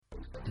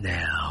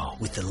Now,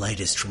 with the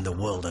latest from the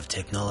world of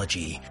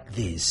technology,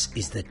 this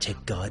is the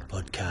Tech Guide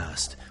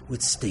Podcast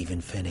with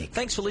Stephen Fennick.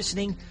 Thanks for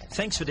listening.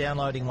 Thanks for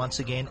downloading once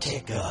again.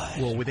 Tech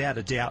Guide. Well, without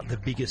a doubt, the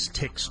biggest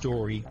tech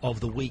story of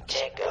the week.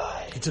 Tech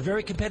Guide. It's a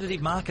very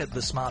competitive market,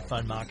 the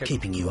smartphone market.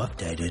 Keeping you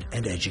updated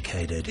and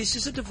educated. This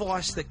is a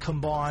device that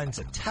combines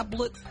a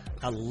tablet,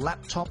 a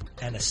laptop,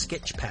 and a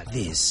sketchpad.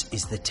 This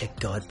is the Tech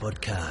Guide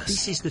Podcast.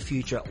 This is the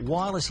future.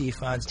 Wireless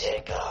earphones.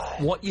 Tech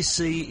Guide. What you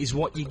see is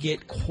what you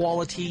get.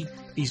 Quality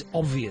is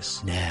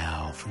obvious.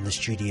 Now, from the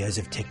studios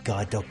of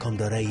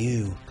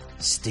techguide.com.au,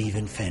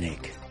 Stephen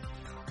Fennick.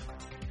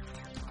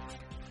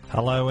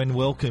 Hello and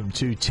welcome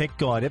to Tech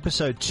Guide,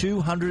 episode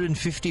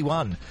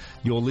 251.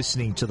 You're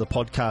listening to the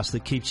podcast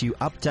that keeps you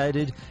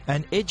updated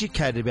and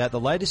educated about the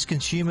latest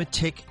consumer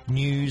tech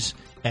news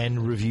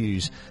and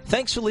reviews.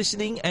 Thanks for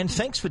listening and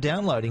thanks for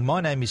downloading.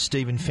 My name is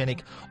Stephen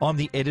Fennick. I'm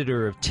the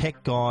editor of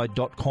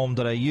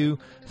techguide.com.au.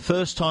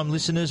 First-time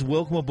listeners,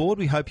 welcome aboard.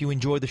 We hope you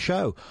enjoy the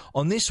show.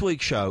 On this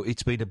week's show,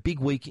 it's been a big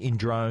week in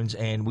drones,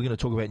 and we're going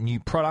to talk about new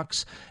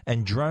products,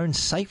 and drone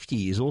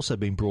safety has also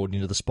been brought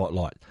into the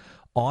spotlight.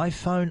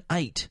 iPhone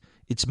 8.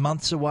 It's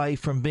months away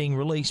from being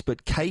released,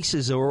 but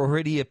cases are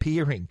already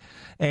appearing.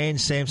 And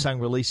Samsung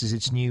releases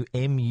its new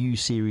MU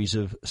series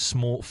of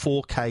small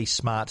 4K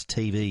smart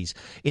TVs.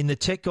 In the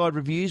Tech Guide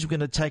reviews, we're going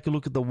to take a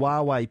look at the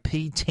Huawei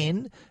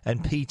P10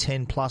 and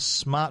P10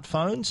 Plus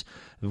smartphones,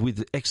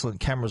 with excellent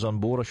cameras on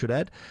board, I should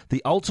add.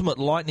 The ultimate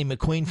Lightning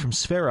McQueen from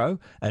Sphero,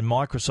 and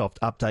Microsoft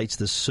updates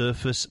the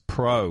Surface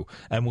Pro.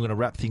 And we're going to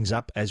wrap things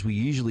up, as we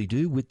usually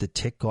do, with the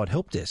Tech Guide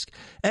Help Desk.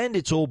 And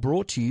it's all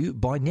brought to you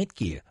by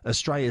Netgear,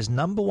 Australia's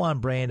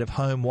 #1 brand of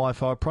home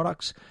Wi-Fi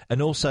products,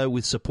 and also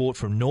with support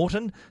from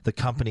Norton, the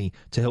company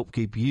to help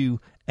keep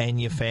you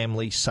and your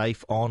family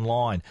safe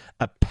online.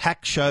 A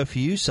packed show for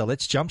you, so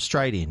let's jump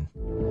straight in.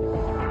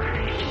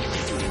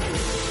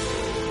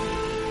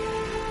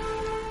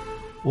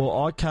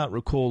 Well, I can't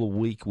recall a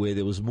week where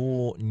there was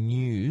more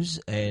news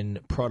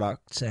and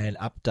products and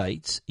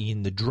updates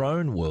in the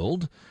drone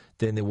world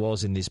than there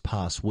was in this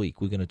past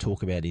week. We're going to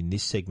talk about in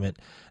this segment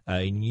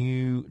a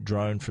new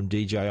drone from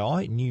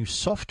DJI, new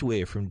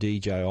software from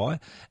DJI,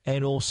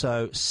 and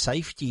also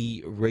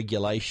safety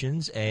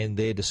regulations and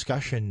their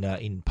discussion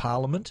in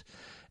Parliament,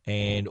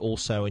 and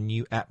also a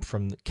new app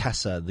from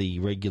CASA, the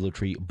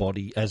regulatory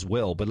body, as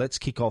well. But let's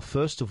kick off,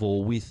 first of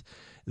all, with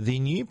the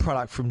new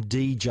product from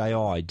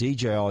DJI.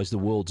 DJI is the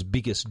world's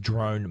biggest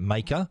drone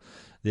maker.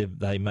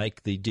 They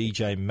make the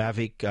DJI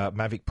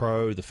Mavic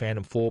Pro, the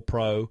Phantom 4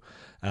 Pro.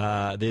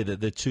 They're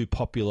the two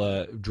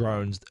popular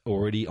drones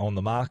already on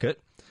the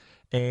market.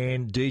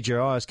 And DJI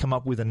has come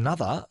up with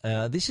another.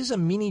 This is a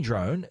mini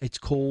drone. It's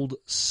called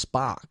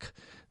Spark.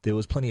 There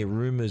was plenty of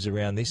rumours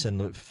around this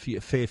and a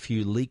fair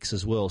few leaks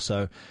as well.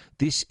 So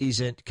this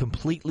isn't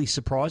completely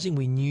surprising.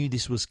 We knew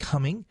this was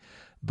coming,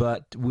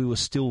 but we were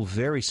still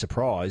very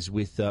surprised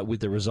with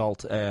the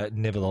result.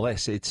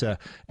 Nevertheless, it's an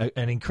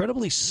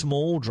incredibly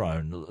small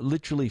drone.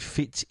 Literally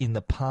fits in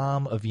the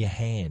palm of your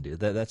hand.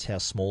 That's how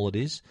small it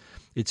is.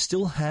 It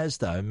still has,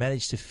 though,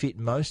 managed to fit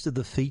most of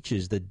the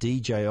features that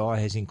DJI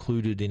has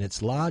included in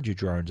its larger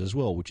drones as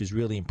well, which is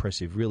really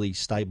impressive. Really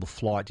stable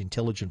flight,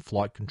 intelligent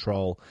flight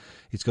control.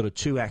 It's got a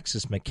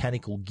 2-axis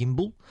mechanical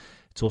gimbal.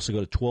 It's also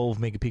got a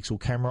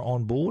 12-megapixel camera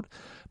on board.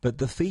 But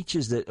the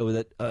features that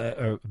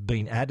are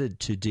being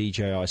added to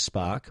DJI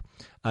Spark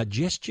are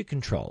gesture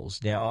controls.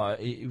 Now,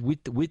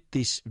 with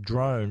this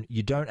drone,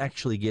 you don't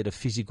actually get a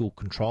physical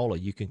controller.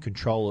 You can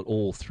control it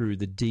all through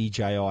the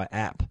DJI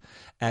app,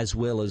 as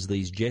well as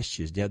these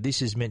gestures. Now,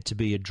 this is meant to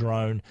be a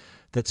drone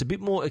that's a bit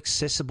more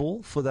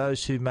accessible for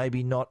those who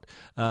maybe not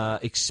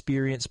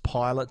experienced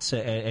pilots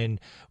and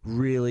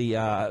really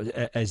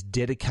as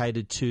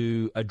dedicated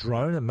to a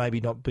drone and maybe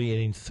not be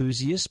an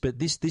enthusiast. But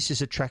this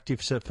is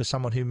attractive for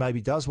someone who maybe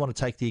does want to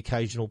take the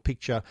occasional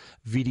picture,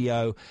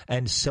 video,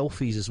 and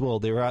selfies as well.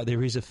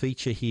 There is a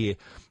feature here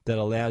that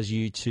allows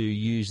you to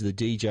use the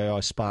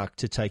DJI Spark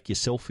to take your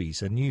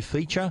selfies. A new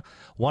feature,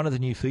 one of the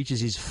new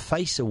features is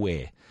face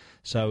aware.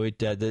 So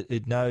it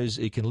knows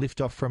it can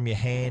lift off from your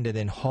hand and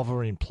then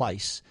hover in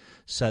place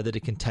so that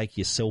it can take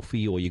your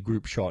selfie or your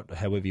group shot,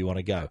 however you want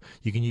to go.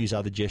 You can use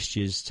other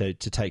gestures to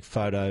take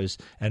photos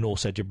and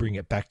also to bring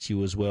it back to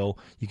you as well.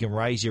 You can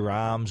raise your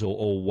arms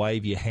or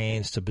wave your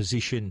hands to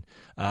position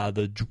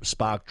the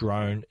Spark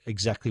drone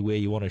exactly where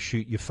you want to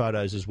shoot your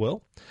photos as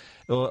well.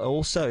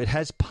 Also, it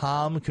has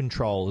palm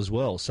control as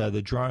well, so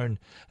the drone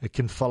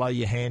can follow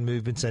your hand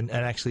movements and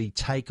actually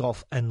take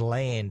off and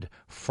land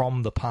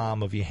from the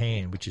palm of your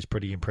hand, which is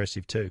pretty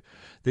impressive too.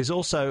 There's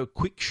also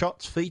quick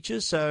shots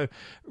features, so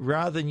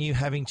rather than you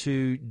having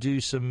to do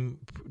some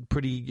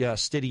pretty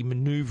steady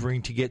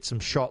maneuvering to get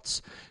some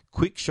shots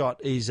Quick shot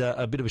is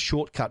a bit of a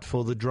shortcut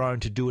for the drone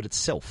to do it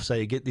itself. So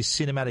you get this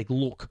cinematic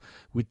look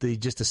with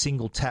just a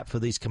single tap for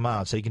these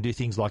commands. So you can do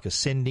things like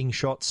ascending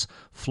shots,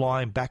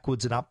 flying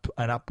backwards and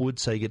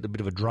upwards, so you get a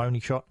bit of a drone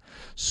shot,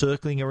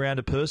 circling around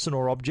a person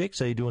or object,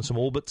 so you're doing some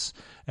orbits,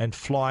 and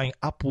flying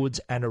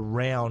upwards and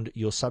around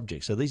your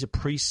subject. So these are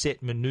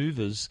preset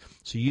maneuvers,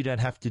 so you don't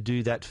have to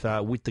do that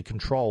with the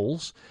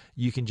controls.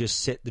 You can just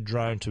set the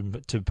drone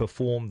to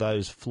perform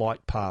those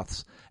flight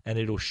paths, and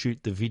it'll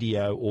shoot the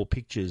video or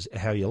pictures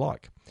how you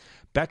like.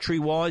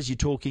 Battery-wise, you're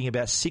talking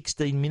about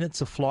 16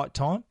 minutes of flight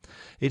time.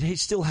 It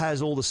still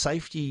has all the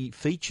safety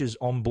features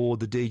on board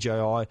the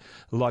DJI,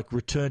 like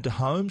return to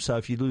home. So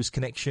if you lose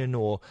connection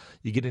or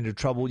you get into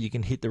trouble, you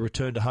can hit the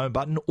return to home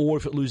button. Or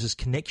if it loses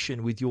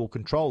connection with your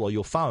controller,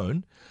 your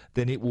phone,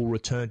 then it will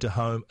return to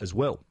home as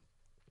well.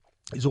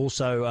 It's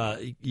also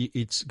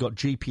it's got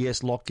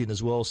GPS locked in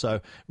as well, so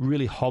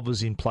really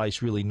hovers in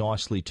place really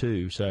nicely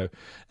too. So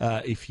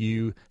if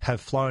you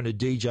have flown a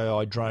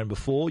DJI drone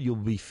before, you'll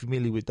be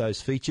familiar with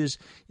those features.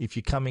 If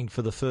you're coming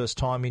for the first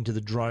time into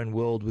the drone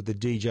world with the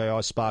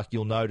DJI Spark,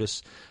 you'll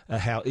notice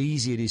how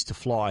easy it is to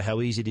fly,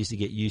 how easy it is to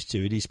get used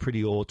to. It is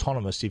pretty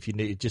autonomous.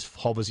 It just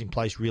hovers in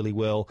place really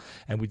well,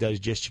 and with those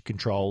gesture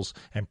controls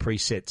and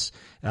presets,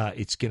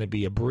 it's going to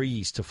be a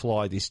breeze to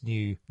fly this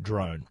new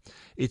drone.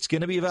 It's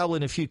going to be available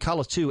in a few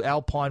colours too: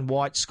 alpine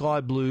white,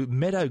 sky blue,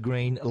 meadow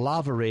green,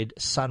 lava red,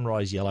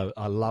 sunrise yellow.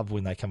 I love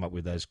when they come up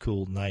with those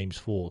cool names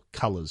for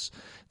colours.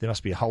 There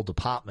must be a whole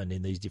department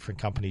in these different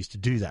companies to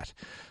do that.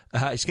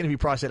 It's going to be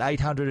priced at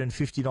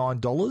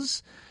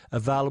 $859,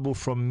 available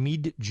from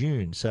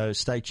mid-June. So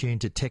stay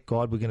tuned to Tech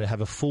Guide. We're going to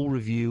have a full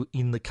review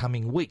in the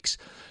coming weeks.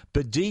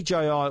 But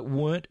DJI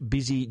weren't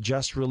busy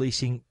just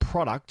releasing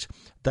product.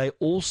 They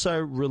also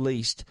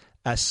released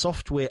a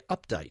software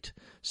update.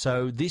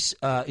 So this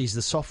is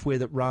the software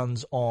that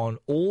runs on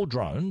all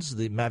drones,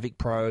 the Mavic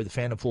Pro, the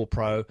Phantom 4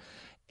 Pro.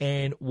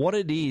 And what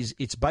it is,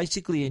 it's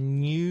basically a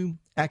new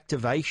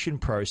activation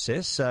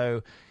process.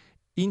 So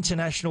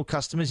international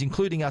customers,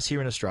 including us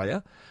here in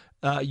Australia,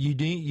 you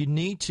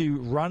need to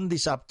run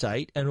this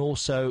update and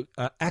also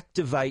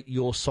activate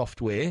your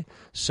software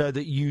so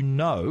that you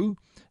know,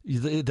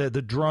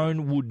 the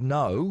drone would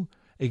know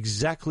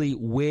exactly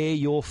where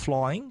you're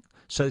flying.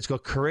 So it's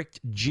got correct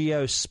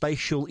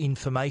geospatial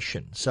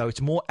information. So it's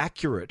more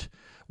accurate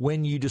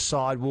when you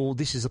decide, well,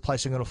 this is the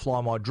place I'm going to fly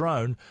my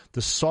drone.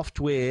 The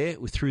software,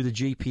 through the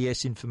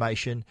GPS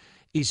information,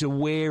 is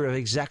aware of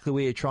exactly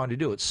where you're trying to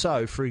do it.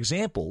 So, for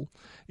example,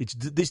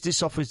 this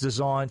software is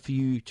designed for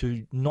you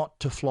not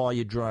to fly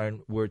your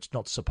drone where it's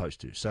not supposed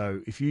to.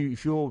 So if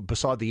you're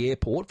beside the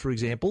airport, for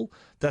example,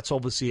 that's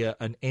obviously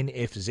an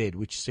NFZ,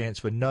 which stands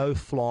for No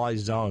Fly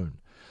Zone.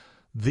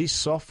 This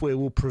software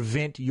will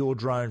prevent your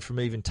drone from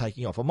even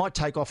taking off. It might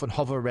take off and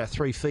hover about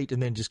 3 feet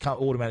and then just can't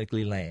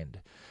automatically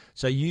land.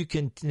 So you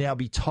can now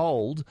be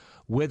told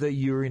whether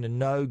you're in a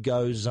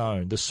no-go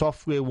zone. The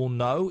software will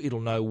know.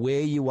 It'll know where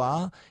you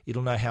are.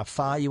 It'll know how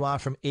far you are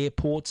from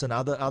airports and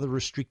other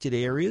restricted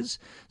areas.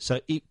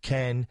 So it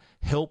can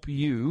help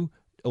you,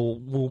 or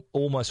will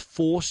almost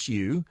force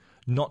you,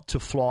 not to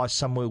fly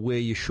somewhere where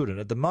you shouldn't.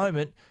 At the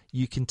moment,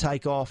 you can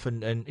take off,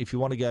 and if you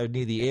want to go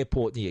near the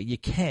airport, you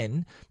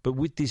can. But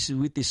with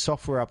this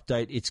software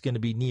update, it's going to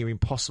be near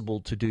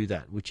impossible to do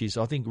that, which is,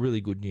 I think,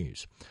 really good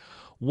news.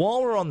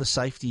 While we're on the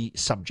safety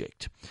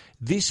subject,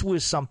 this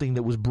was something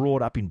that was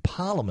brought up in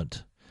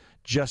Parliament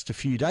just a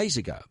few days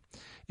ago.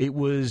 It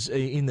was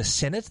in the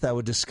Senate. They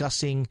were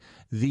discussing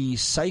the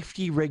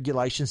safety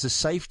regulations, the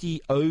safety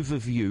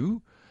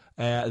overview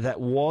that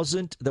was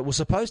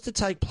supposed to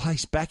take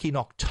place back in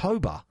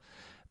October,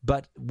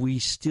 but we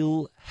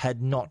still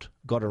had not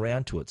got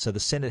around to it. So the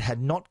Senate had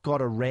not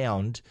got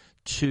around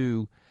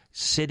to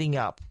setting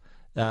up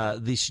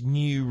this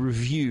new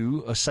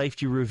review, a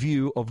safety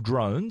review of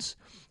drones.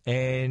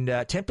 And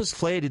tempers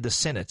flared in the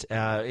Senate.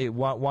 There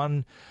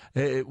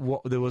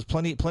was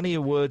plenty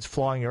of words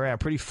flying around,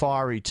 pretty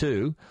fiery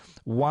too.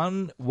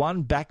 One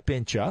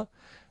backbencher,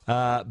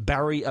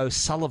 Barry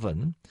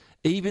O'Sullivan,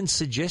 even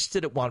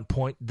suggested at one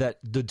point that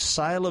the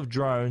sale of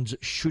drones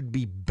should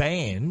be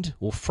banned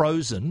or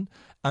frozen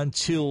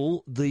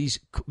until these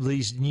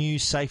new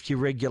safety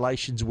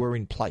regulations were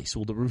in place,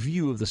 or the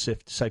review of the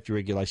safety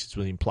regulations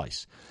was in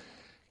place.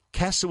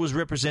 CASA was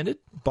represented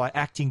by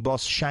acting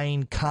boss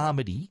Shane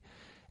Carmody,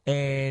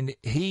 and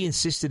he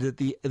insisted that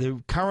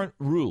the current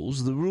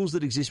rules, the rules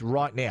that exist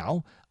right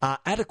now, are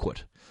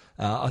adequate.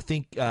 I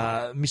think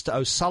Mr.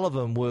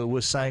 O'Sullivan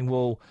was saying,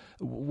 well,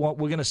 we're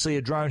going to see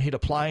a drone hit a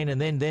plane, and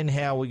then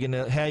how are you going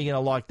to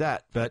like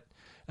that? But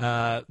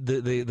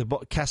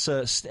the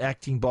CASA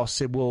acting boss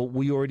said, well,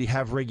 we already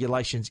have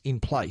regulations in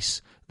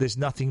place. There's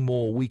nothing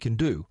more we can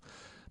do.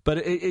 But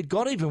it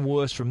got even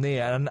worse from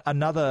there. And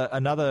another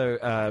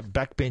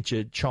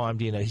backbencher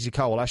chimed in. He's a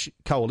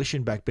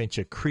coalition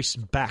backbencher, Chris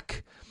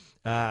Back.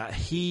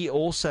 He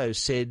also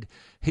said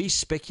he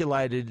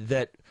speculated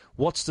that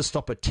what's to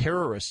stop a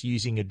terrorist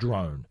using a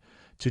drone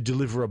to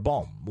deliver a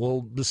bomb?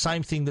 Well, the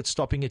same thing that's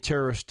stopping a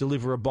terrorist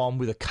deliver a bomb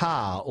with a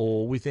car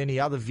or with any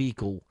other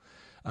vehicle.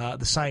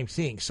 the same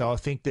thing. So I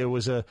think there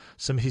was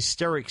some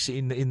hysterics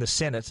in the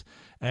Senate,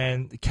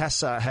 and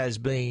CASA has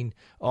been,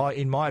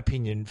 in my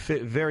opinion,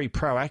 very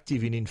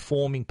proactive in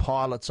informing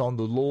pilots on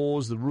the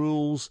laws, the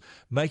rules,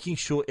 making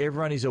sure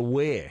everyone is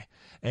aware.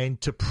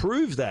 And to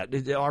prove that,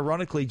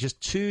 ironically,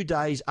 just 2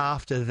 days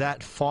after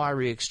that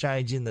fiery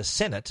exchange in the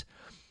Senate,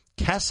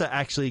 CASA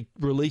actually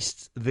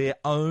released their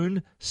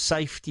own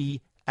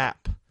safety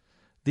app.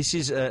 This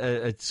is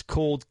it's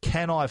called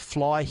Can I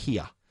Fly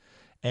Here?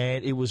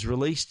 And it was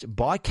released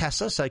by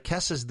CASA. So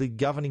CASA is the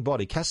governing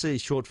body. CASA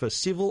is short for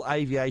Civil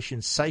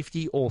Aviation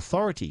Safety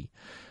Authority.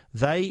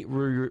 They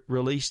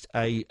released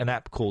an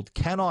app called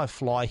Can I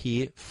Fly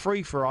Here,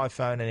 free for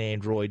iPhone and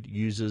Android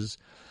users,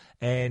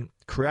 and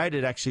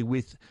created actually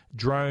with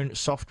drone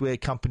software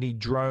company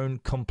Drone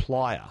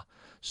Complier.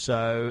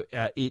 So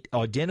it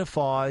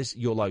identifies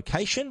your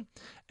location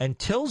and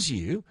tells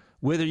you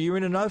whether you're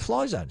in a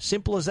no-fly zone.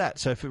 Simple as that.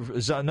 So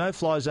if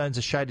no-fly zones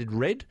are shaded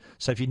red,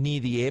 so if you're near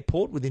the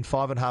airport, within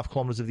 5.5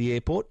 kilometres of the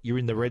airport, you're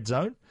in the red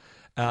zone.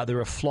 There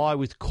are fly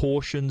with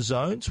caution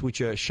zones,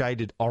 which are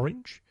shaded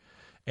orange.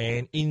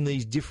 And in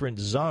these different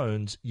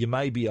zones, you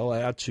may be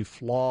allowed to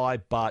fly,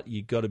 but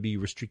you've got to be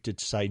restricted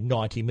to, say,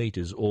 90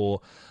 metres,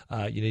 or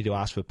you need to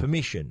ask for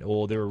permission.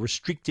 Or there are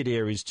restricted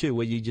areas too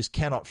where you just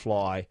cannot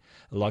fly,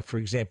 like, for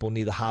example,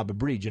 near the Harbour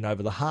Bridge and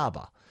over the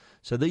harbour.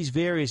 So these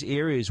various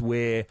areas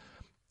where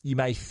you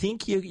may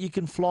think you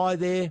can fly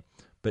there,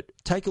 but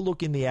take a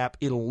look in the app.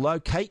 It'll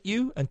locate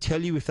you and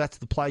tell you if that's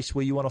the place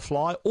where you want to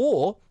fly,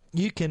 or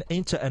you can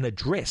enter an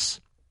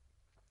address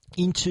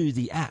into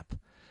the app.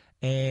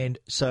 And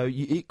so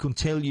it can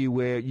tell you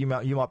where you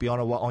might be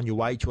on your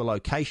way to a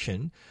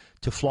location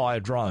to fly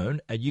a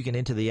drone, and you can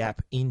enter the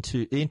app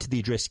enter the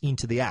address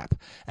into the app,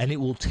 and it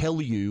will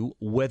tell you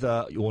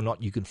whether or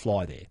not you can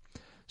fly there.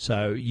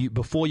 So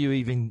before you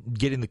even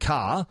get in the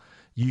car,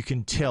 you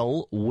can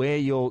tell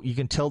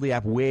the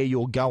app where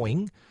you're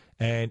going.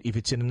 And if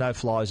it's in a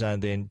no-fly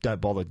zone, then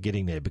don't bother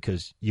getting there,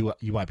 because you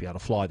won't be able to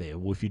fly there.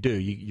 Well, if you do,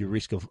 you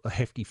risk a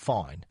hefty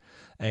fine,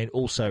 and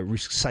also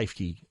risk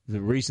safety. The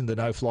reason the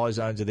no-fly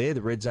zones are there,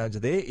 the red zones are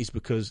there, is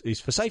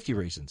for safety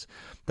reasons.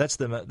 That's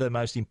the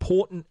most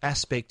important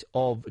aspect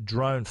of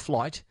drone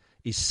flight,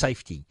 is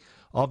safety.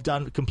 I've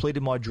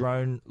completed my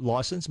drone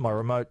license, my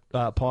remote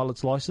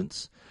pilot's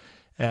license,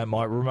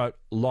 my remote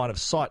line of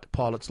sight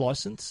pilot's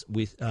license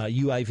with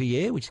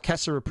UAV Air, which is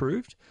CASA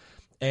approved.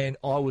 And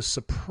I was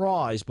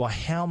surprised by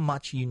how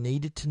much you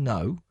needed to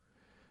know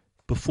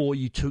before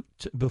your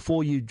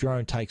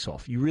drone takes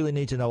off. You really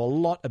need to know a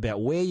lot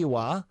about where you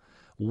are,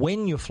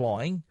 when you're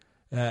flying,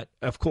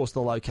 of course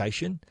the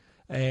location,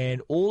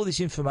 and all of this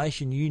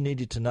information you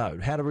needed to know.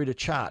 How to read a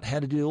chart,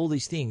 how to do all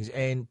these things.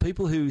 And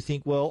people who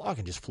think, well, I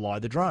can just fly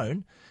the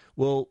drone,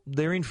 well,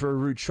 they're in for a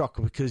rude shock,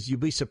 because you'll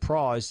be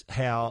surprised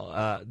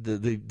how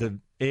the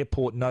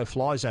airport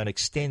no-fly zone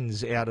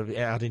extends out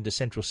into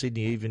central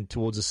Sydney, even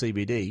towards the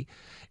CBD.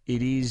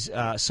 It is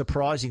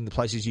surprising the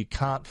places you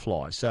can't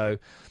fly. So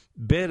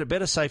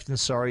better safe than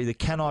sorry. The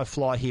Can I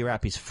Fly Here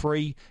app is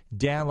free.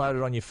 Download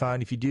it on your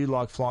phone. If you do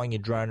like flying your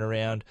drone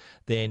around,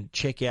 then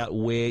check out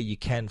where you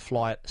can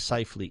fly it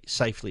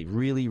safely.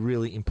 Really,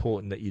 really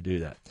important that you do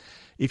that.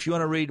 If you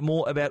want to read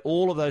more about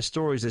all of those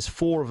stories, there's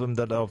 4 of them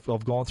that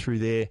I've gone through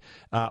there.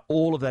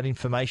 All of that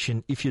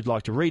information, if you'd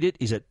like to read it,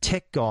 is at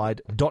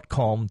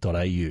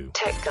techguide.com.au.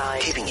 Tech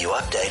Guide, keeping you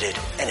updated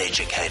and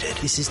educated.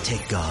 This is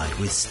Tech Guide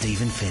with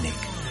Stephen Fennick.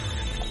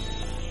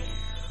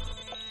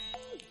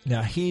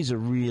 Now, here's a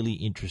really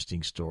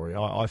interesting story.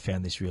 I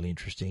found this really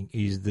interesting,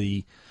 is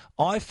the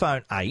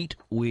iPhone 8,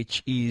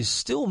 which is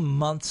still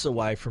months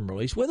away from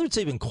release. Whether it's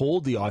even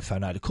called the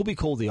iPhone 8, it could be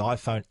called the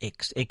iPhone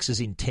X. X is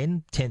in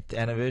 10th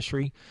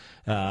anniversary,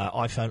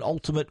 iPhone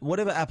Ultimate,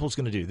 whatever Apple's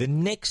going to do. The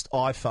next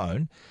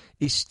iPhone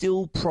is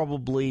still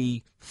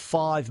probably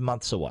 5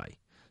 months away.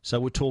 So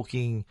we're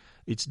talking,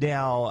 it's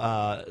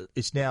now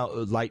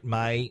late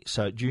May,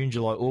 so June,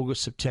 July,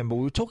 August, September.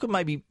 We're talking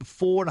maybe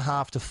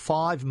 4.5 to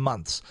 5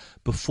 months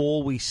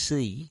before we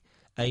see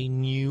a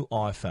new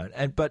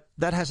iPhone. But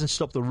that hasn't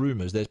stopped the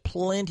rumours. There's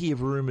plenty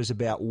of rumours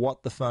about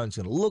what the phone's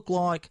going to look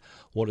like,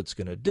 what it's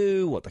going to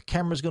do, what the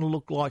camera's going to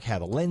look like, how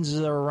the lenses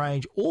are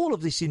arranged. All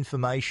of this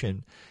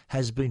information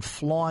has been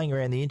flying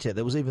around the internet.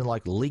 There was even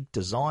like leaked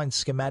design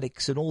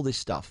schematics and all this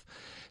stuff.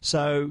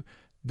 So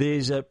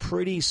there's a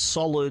pretty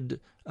solid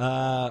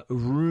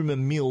rumour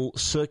mill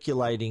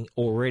circulating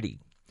already.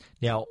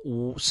 Now,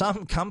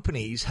 some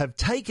companies have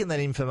taken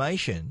that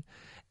information,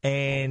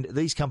 and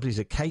these companies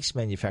are case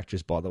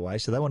manufacturers, by the way,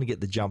 so they want to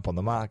get the jump on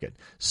the market.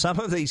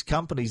 Some of these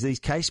companies, these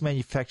case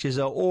manufacturers,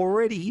 are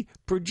already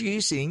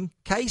producing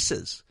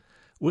cases.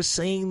 We're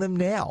seeing them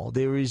now.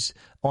 There is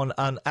on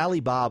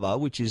Alibaba,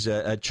 which is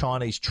a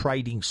Chinese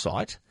trading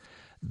site,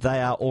 they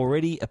are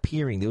already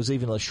appearing. There was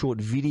even a short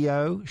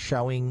video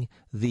showing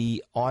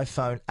the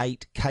iPhone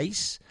 8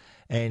 case.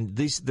 And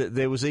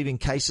there was even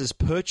cases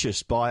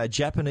purchased by a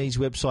Japanese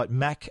website,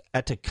 Mac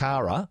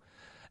Atakara,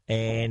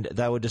 and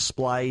they were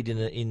displayed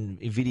in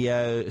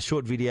video, a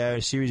short video,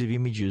 a series of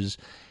images.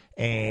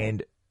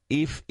 And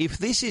if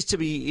this is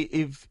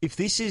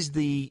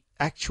the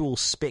actual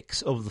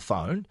specs of the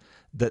phone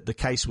that the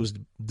case was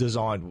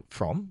designed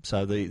from.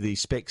 So the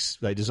specs,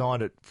 they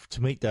designed it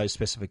to meet those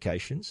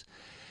specifications.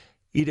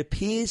 It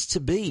appears to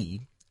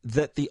be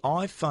that the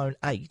iPhone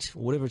 8,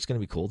 or whatever it's going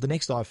to be called, the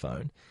next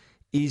iPhone,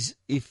 is,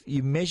 if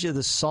you measure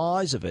the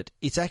size of it,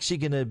 it's actually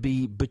going to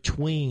be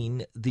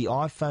between the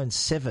iPhone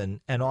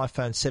 7 and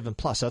iPhone 7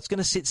 Plus. So it's going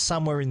to sit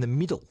somewhere in the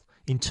middle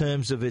in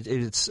terms of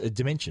its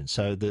dimensions,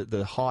 so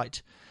the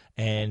height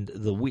and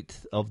the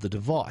width of the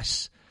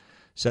device.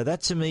 So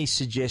that to me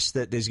suggests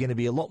that there's going to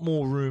be a lot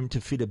more room to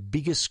fit a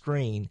bigger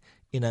screen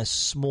in a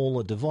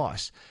smaller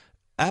device.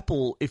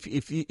 Apple,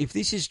 if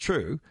this is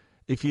true,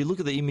 if you look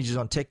at the images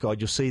on Tech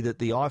Guide, you'll see that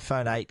the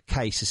iPhone 8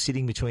 case is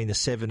sitting between the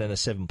 7 and a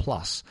 7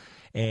 Plus,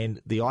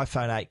 and the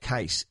iPhone 8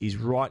 case is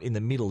right in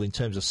the middle in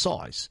terms of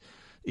size.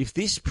 If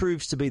this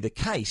proves to be the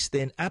case,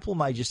 then Apple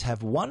may just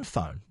have one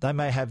phone. They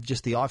may have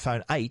just the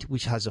iPhone 8,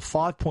 which has a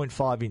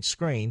 5.5-inch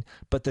screen,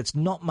 but that's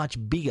not much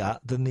bigger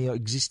than the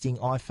existing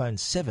iPhone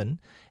 7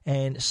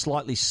 and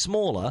slightly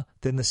smaller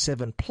than the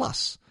 7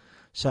 Plus.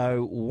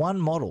 So one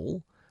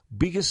model,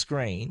 bigger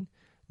screen,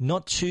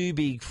 not too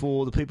big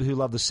for the people who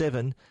love the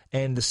 7,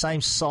 and the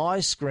same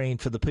size screen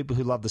for the people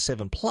who love the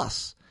 7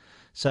 Plus.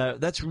 So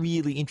that's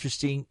really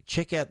interesting.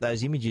 Check out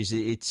those images.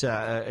 It's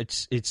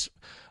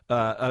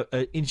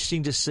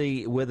interesting to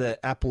see whether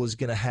Apple is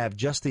going to have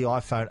just the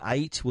iPhone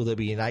 8. Will there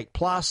be an 8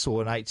 Plus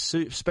or an 8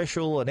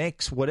 Special, an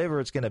X, whatever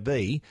it's going to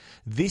be?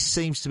 This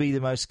seems to be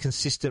the most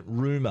consistent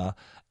rumor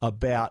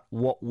about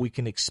what we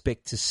can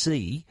expect to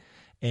see.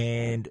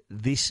 And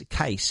this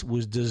case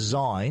was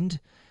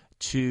designed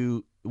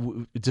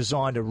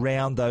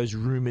around those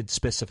rumoured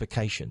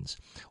specifications.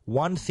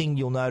 One thing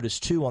you'll notice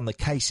too on the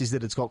case is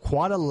that it's got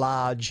quite a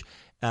large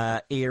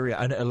area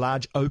and a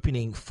large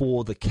opening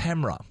for the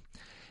camera.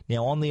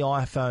 Now, on the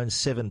iPhone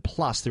 7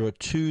 Plus, there are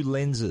two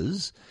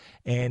lenses,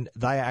 and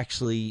they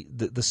actually,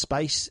 the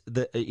space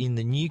that in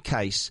the new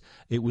case,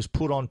 it was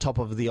put on top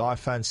of the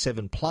iPhone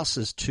 7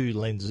 Plus's two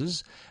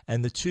lenses,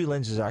 and the two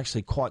lenses are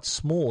actually quite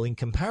small in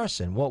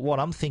comparison. What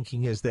I'm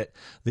thinking is that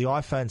the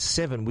iPhone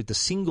 7 with the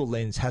single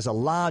lens has a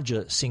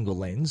larger single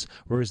lens,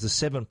 whereas the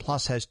 7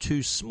 Plus has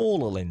two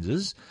smaller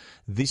lenses.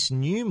 This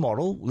new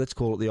model, let's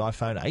call it the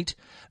iPhone 8,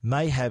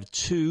 may have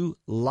two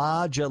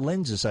larger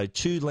lenses, so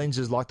two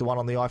lenses like the one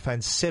on the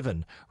iPhone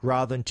 7,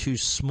 rather than two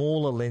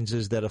smaller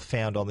lenses that are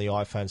found on the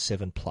iPhone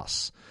 7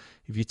 Plus.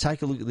 If you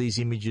take a look at these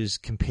images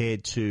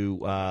compared to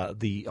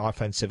the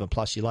iPhone 7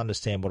 Plus, you'll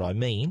understand what I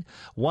mean.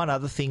 One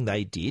other thing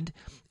they did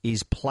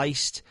is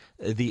placed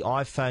the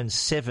iPhone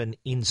 7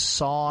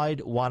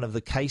 inside one of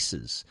the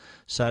cases.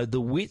 So the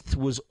width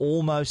was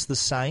almost the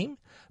same,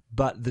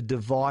 but the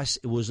device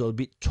was a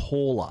bit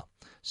taller.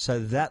 So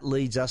that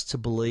leads us to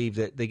believe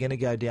that they're going to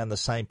go down the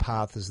same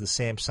path as the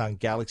Samsung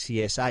Galaxy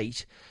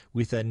S8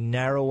 with a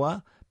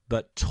narrower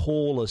but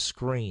taller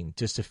screen,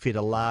 just to fit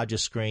a larger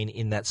screen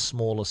in that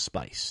smaller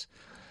space.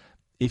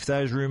 If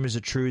those rumours are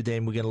true,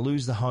 then we're going to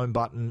lose the home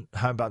button.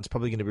 Home button's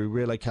probably going to be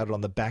relocated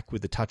on the back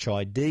with the Touch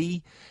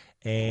ID,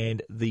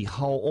 and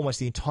almost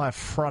the entire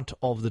front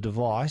of the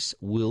device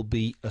will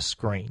be a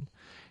screen.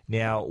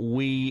 Now,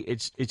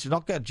 it's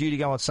not due to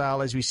go on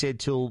sale, as we said,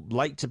 till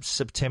late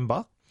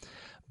September.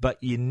 But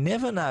you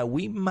never know.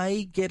 We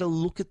may get a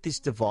look at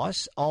this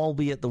device. I'll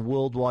be at the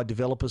Worldwide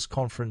Developers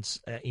Conference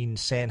in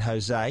San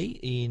Jose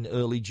in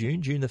early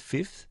June, June the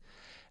 5th,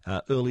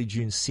 early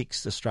June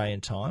 6th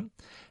Australian time.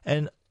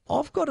 And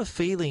I've got a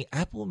feeling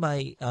Apple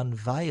may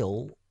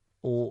unveil,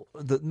 or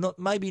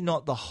maybe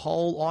not the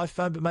whole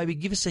iPhone, but maybe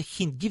give us a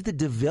hint, give the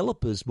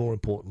developers, more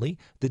importantly,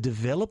 the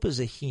developers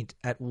a hint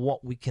at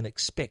what we can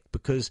expect,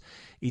 because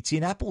it's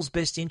in Apple's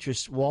best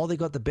interest, while they've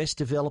got the best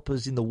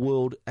developers in the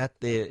world at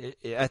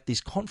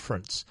this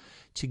conference,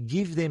 to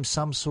give them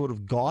some sort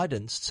of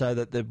guidance so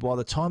that by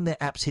the time their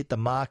apps hit the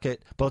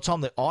market, by the time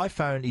the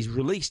iPhone is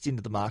released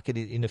into the market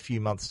in a few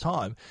months'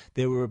 time,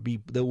 there will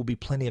be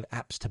plenty of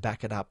apps to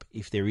back it up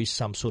if there is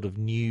some sort of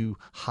new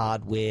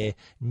hardware,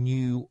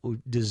 new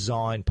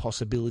design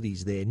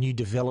possibilities there, new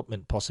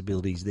development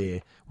possibilities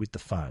there with the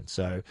phone.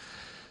 So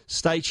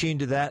stay tuned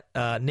to that.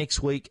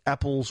 Next week,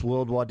 Apple's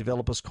Worldwide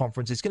Developers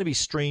Conference. It's going to be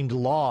streamed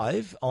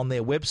live on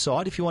their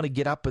website. If you want to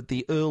get up at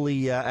the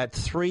early at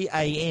 3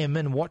 a.m.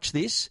 and watch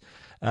this,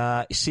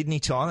 Sydney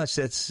time,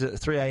 that's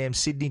 3 a.m.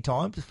 Sydney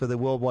time for the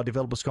Worldwide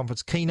Developers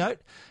Conference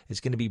keynote. It's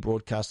going to be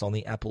broadcast on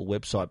the Apple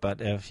website. But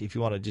if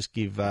you want to just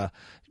get a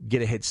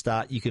head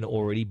start, you can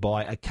already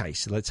buy a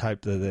case. So let's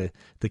hope that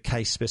the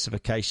case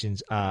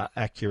specifications are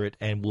accurate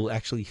and will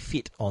actually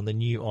fit on the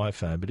new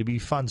iPhone. But it'd be a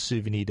fun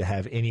souvenir to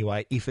have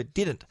anyway if it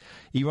didn't.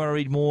 You want to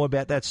read more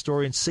about that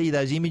story and see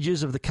those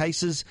images of the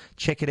cases?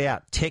 Check it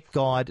out,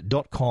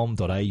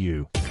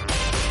 techguide.com.au.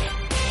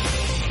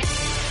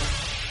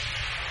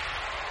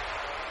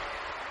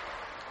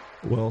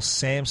 Well,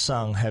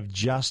 Samsung have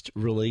just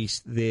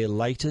released their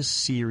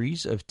latest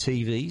series of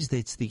TVs.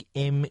 That's the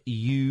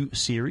MU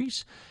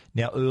series.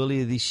 Now,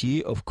 earlier this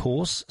year, of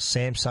course,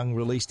 Samsung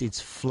released its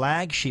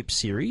flagship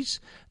series,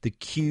 the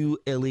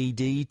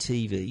QLED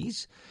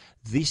TVs.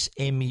 this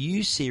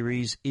MU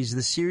series is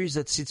the series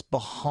that sits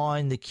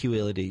behind the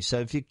QLED. So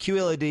if your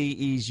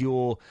QLED is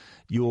your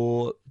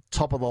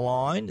top of the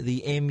line,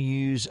 the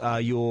MUs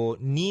are your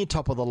near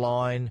top of the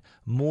line,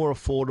 more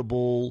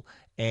affordable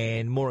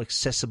and more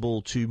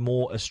accessible to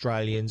more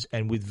Australians,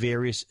 and with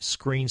various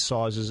screen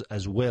sizes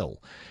as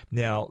well.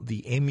 Now,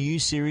 the MU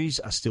series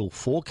are still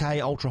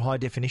 4K ultra high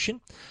definition.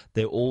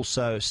 They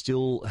also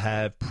still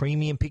have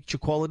premium picture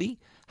quality,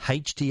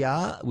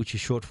 HDR, which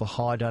is short for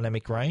high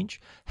dynamic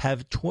range,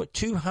 have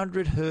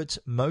 200 hertz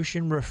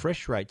motion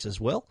refresh rates as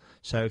well.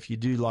 So if you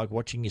do like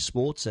watching your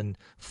sports and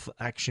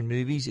action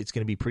movies, it's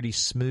going to be pretty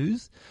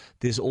smooth.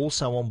 There's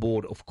also on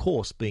board, of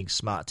course, being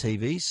smart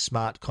TVs,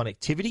 smart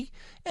connectivity,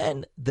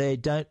 and they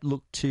don't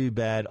look too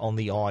bad on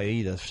the eye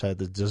either. So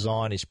the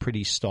design is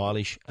pretty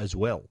stylish as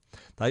well.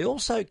 They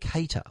also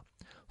cater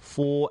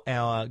for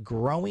our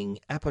growing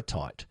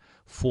appetite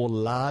for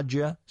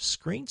larger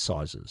screen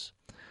sizes.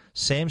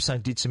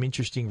 Samsung did some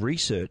interesting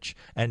research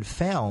and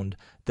found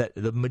that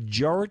the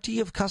majority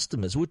of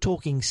customers, we're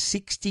talking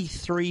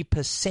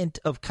 63%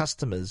 of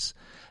customers,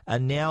 are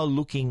now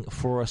looking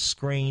for a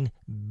screen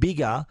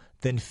bigger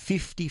than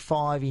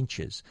 55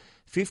 inches.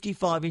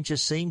 55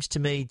 inches seems to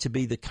me to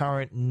be the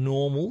current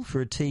normal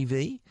for a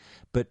TV,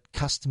 but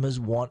customers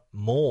want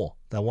more.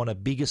 They want a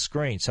bigger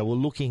screen. So we're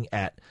looking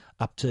at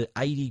up to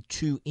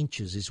 82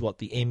 inches is what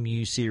the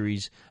MU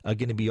series are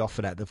going to be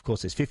offered at. Of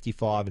course, there's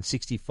 55 and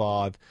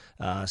 65,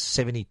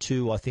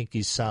 72 I think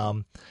is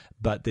some,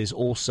 but there's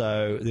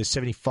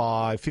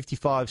 75,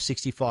 55,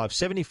 65,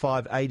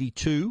 75,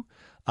 82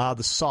 are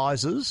the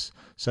sizes.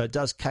 So it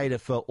does cater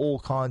for all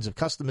kinds of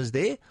customers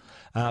there,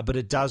 but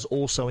it does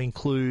also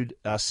include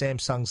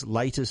Samsung's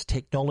latest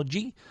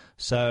technology.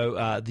 So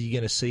you're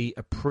going to see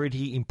a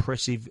pretty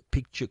impressive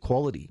picture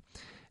quality.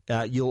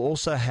 You'll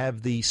also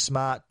have the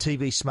Smart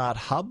TV Smart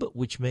Hub,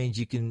 which means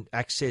you can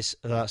access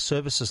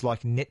services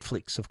like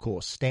Netflix, of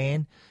course,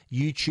 Stan,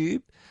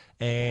 YouTube,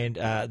 and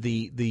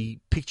the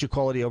picture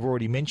quality I've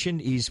already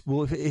mentioned is,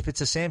 well, if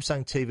it's a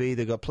Samsung TV,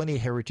 they've got plenty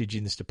of heritage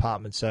in this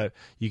department, so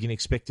you can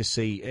expect to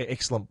see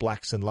excellent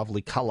blacks and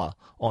lovely colour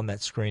on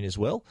that screen as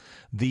well.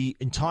 The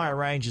entire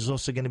range is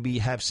also going to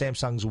have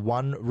Samsung's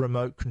One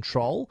Remote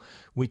Control,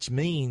 which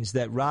means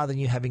that rather than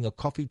you having a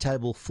coffee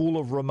table full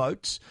of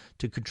remotes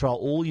to control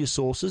all your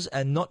sources,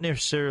 and not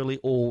necessarily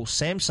all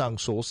Samsung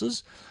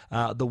sources,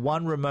 the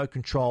One Remote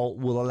Control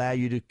will allow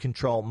you to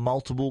control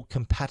multiple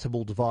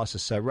compatible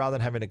devices. So rather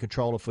than having a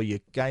controller for your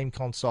game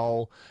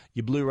console,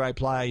 your Blu-ray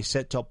player, your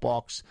set-top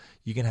box,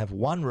 you can have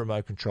one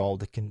remote control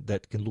that can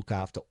look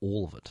after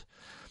all of it.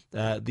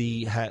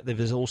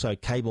 There's also a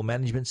cable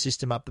management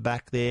system up the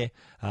back there.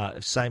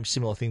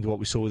 Similar thing to what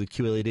we saw with the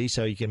QLED,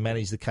 so you can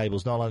manage the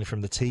cables not only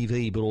from the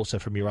TV but also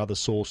from your other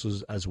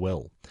sources as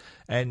well.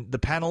 And the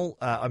panel,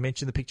 I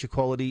mentioned the picture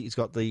quality. It's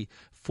got the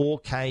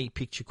 4K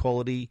picture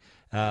quality,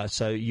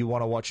 so you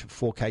want to watch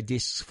 4K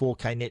discs,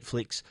 4K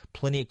Netflix,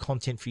 plenty of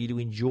content for you to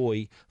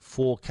enjoy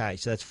 4K.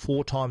 So that's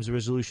 4 times the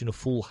resolution of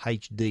full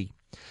HD.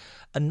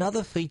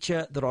 Another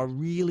feature that I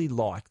really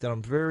like, that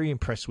I'm very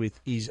impressed with,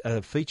 is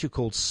a feature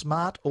called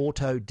Smart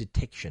Auto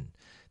Detection.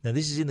 Now,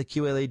 this is in the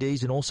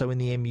QLEDs and also in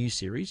the MU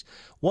series.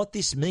 What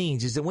this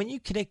means is that when you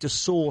connect a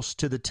source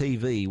to the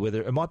TV,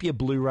 whether it might be a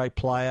Blu-ray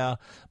player,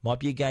 might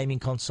be a gaming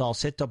console,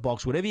 set-top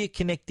box, whatever you're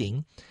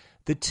connecting,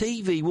 the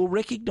TV will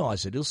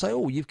recognize it. It'll say,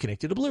 oh, you've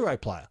connected a Blu-ray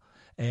player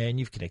and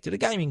you've connected a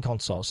gaming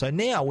console. So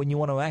now when you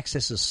want to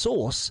access a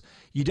source,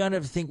 you don't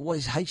have to think, well,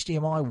 is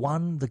HDMI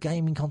 1 the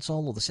gaming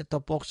console or the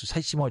set-top box? Is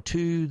HDMI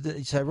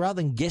 2? So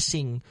rather than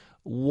guessing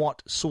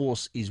what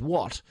source is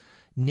what,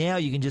 now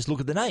you can just look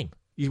at the name.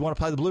 You want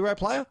to play the Blu-ray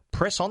player?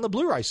 Press on the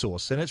Blu-ray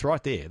source, and it's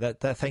right there. That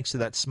thanks to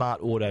that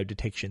smart auto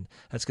detection,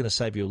 that's going to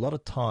save you a lot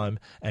of time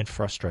and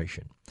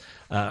frustration.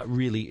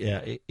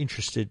 Really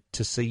interested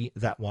to see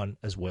that one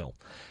as well.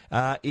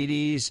 It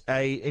is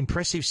a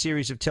impressive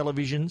series of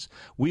televisions.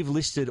 We've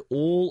listed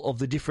all of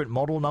the different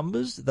model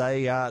numbers.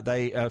 They are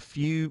a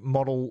few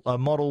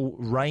model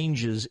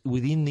ranges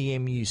within the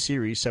MU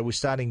series. So we're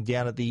starting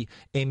down at the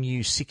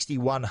MU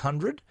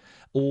 6100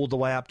 all the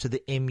way up to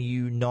the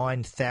MU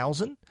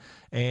 9000.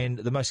 And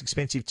the most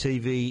expensive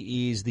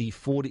TV is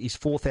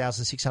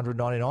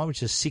 $4,699,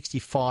 which is a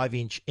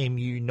 65-inch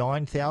MU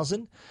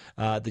 9000.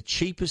 The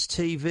cheapest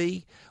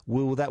TV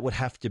that would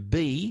have to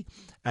be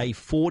a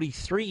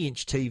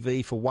 43-inch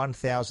TV for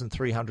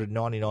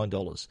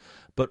 $1,399.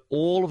 But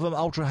all of them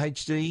Ultra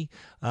HD,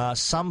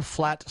 some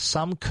flat,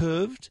 some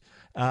curved.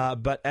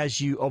 But as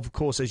you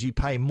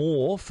pay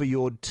more for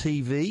your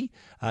TV,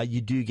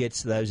 you do get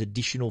those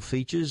additional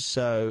features.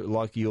 So,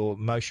 like your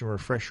motion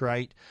refresh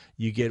rate,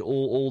 you get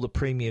all the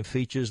premium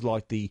features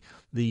like the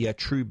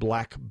true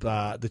black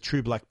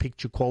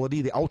picture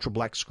quality, the ultra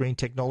black screen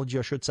technology,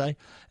 I should say.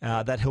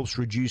 That helps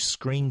reduce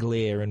screen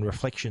glare and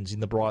reflections in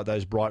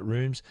those bright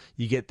rooms.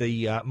 You get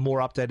the more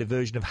updated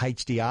version of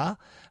HDR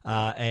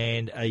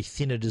and a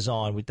thinner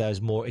design with those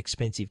more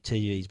expensive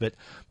TVs. But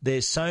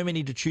there's so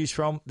many to choose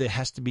from. There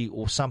has to be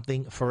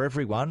something for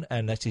everyone,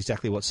 and that's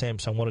exactly what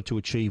Samsung wanted to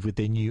achieve with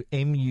their new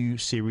MU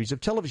series of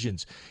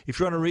televisions. If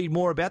you want to read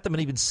more about them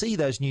and even see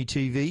those new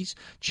TVs,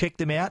 check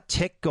them out,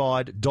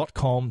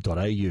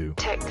 techguide.com.au.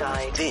 Tech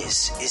Guide.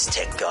 This is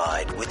Tech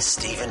Guide with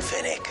Stephen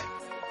Fennick.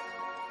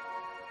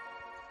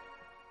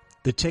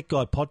 The Tech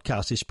Guide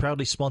podcast is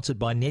proudly sponsored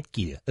by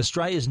Netgear,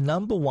 Australia's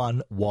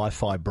 #1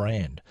 Wi-Fi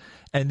brand.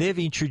 And they've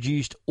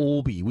introduced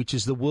Orbi, which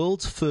is the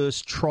world's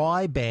first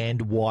tri-band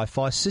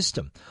Wi-Fi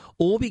system.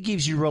 Orbi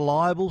gives you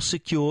reliable,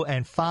 secure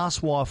and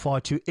fast Wi-Fi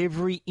to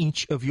every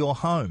inch of your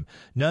home.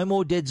 No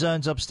more dead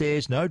zones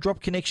upstairs, no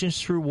drop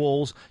connections through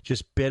walls,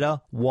 just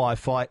better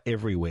Wi-Fi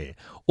everywhere.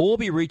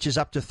 Orbi reaches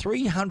up to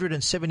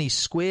 370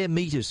 square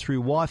metres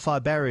through Wi-Fi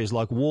barriers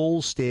like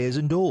walls, stairs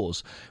and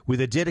doors.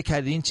 With a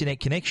dedicated internet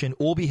connection,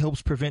 Orbi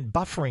helps prevent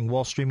buffering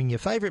while streaming your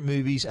favourite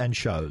movies and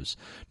shows.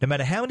 No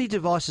matter how many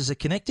devices are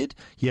connected,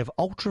 you have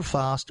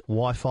ultra-fast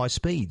Wi-Fi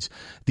speeds.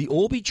 The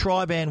Orbi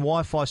tri-band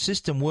Wi-Fi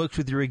system works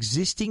with your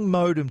existing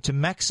modem to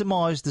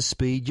maximise the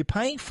speed you're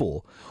paying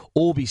for.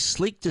 Orbi's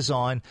sleek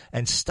design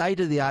and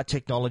state-of-the-art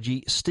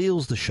technology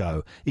steals the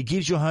show. It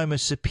gives your home a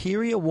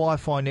superior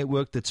Wi-Fi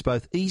network that's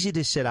both easy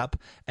to set up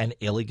and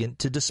elegant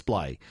to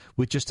display.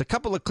 With just a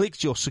couple of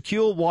clicks, your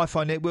secure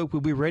Wi-Fi network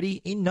will be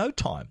ready in no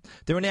time.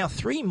 There are now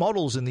 3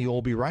 models in the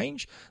Orbi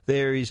range.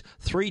 There is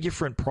 3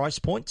 different price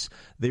points.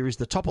 There is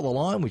the top of the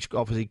line, which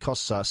obviously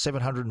costs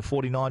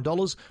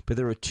 $749, but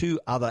there are 2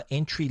 other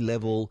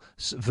entry-level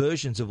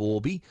versions of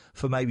Orbi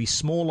for maybe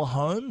smaller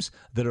homes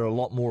that are a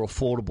lot more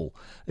affordable.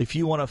 If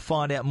you want to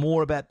find out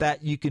more about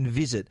that, you can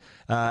visit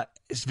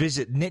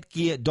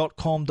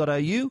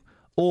netgear.com.au.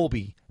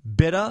 Orbi,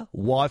 better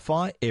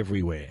Wi-Fi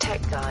everywhere.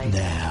 Tech Guide.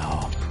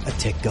 Now, a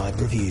Tech Guide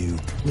review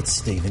with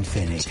Stephen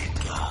Fennick. Tech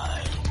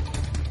Guide.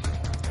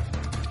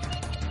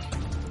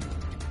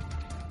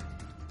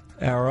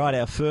 All right,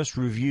 our first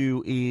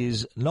review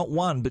is not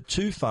one, but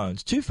 2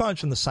 phones. 2 phones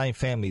from the same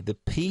family, the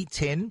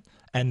P10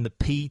 and the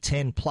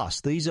P10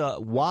 Plus. These are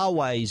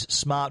Huawei's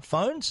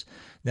smartphones.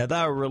 Now,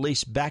 they were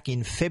released back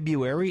in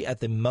February at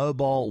the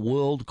Mobile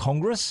World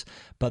Congress,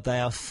 but they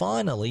are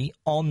finally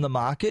on the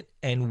market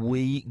and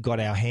we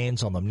got our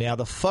hands on them. Now,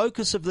 the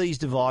focus of these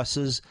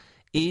devices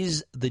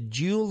is the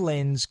dual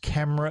lens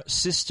camera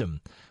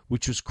system,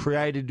 which was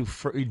created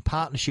in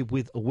partnership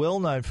with a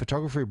well-known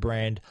photography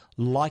brand,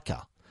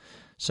 Leica.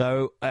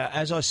 So,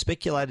 as I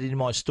speculated in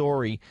my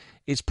story,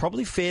 it's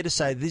probably fair to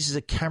say this is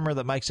a camera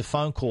that makes a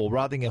phone call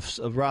rather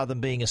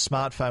than being a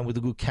smartphone with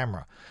a good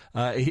camera.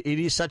 It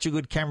is such a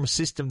good camera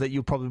system that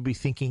you'll probably be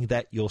thinking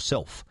that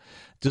yourself.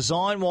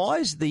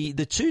 Design-wise, the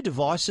 2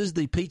 devices,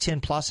 the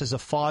P10 Plus has a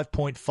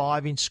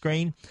 5.5-inch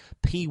screen.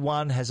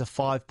 P1 has a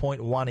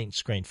 5.1-inch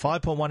screen.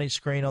 5.1-inch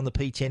screen on the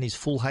P10 is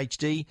Full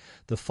HD.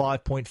 The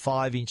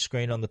 5.5-inch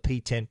screen on the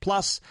P10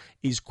 Plus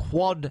is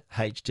Quad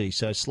HD,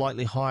 so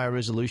slightly higher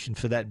resolution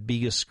for that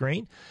bigger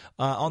screen.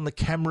 On the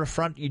camera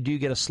front, you do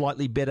get a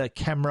slightly better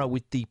camera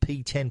with the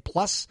P10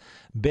 Plus,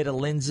 better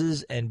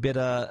lenses and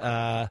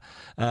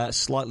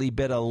slightly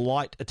better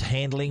light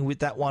handling with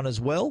that one as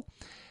well.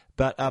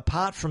 But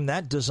apart from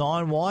that,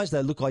 design-wise,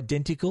 they look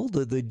identical.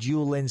 The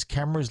dual-lens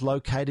camera is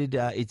located,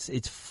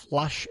 it's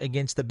flush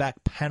against the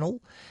back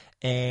panel,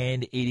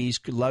 and it is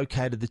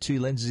located, the 2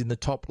 lenses in the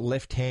top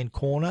left-hand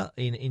corner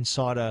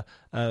inside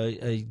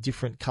a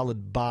different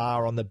coloured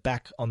bar on the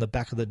back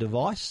of the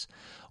device.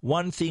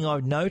 One thing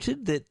I've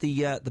noted that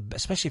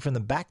especially from the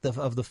back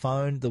of the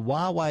phone, the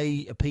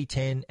Huawei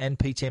P10 and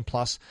P10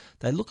 Plus,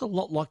 they look a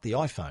lot like the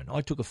iPhone.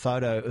 I took a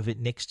photo of it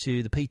next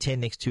to the P10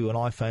 next to an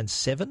iPhone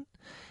 7.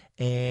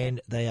 And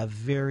they are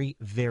very,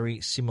 very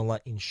similar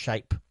in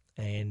shape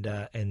and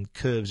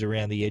curves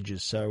around the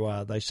edges.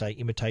 So they say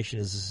imitation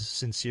is the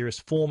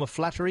sincerest form of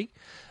flattery.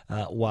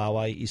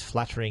 Huawei is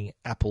flattering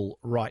Apple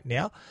right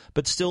now.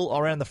 But still,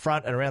 around the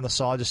front and around the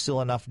sides, there's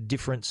still enough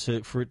difference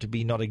for it to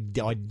be not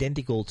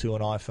identical to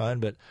an iPhone.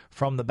 But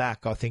from the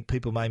back, I think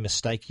people may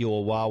mistake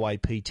your Huawei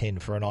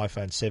P10 for an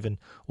iPhone 7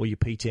 or your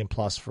P10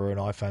 Plus for an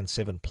iPhone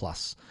 7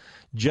 Plus.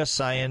 Just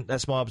saying,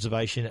 that's my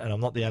observation, and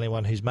I'm not the only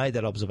one who's made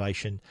that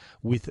observation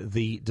with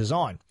the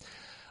design.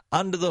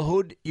 Under the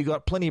hood, you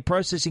got plenty of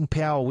processing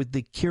power with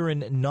the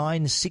Kirin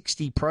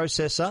 960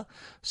 processor,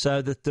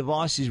 so the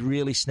device is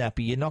really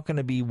snappy. You're not going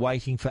to be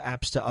waiting for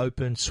apps to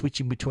open,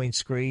 switching between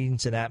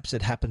screens and apps.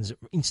 It happens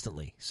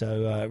instantly.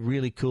 So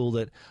really cool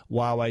that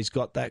Huawei's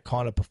got that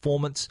kind of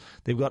performance.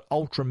 They've got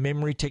ultra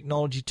memory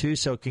technology too,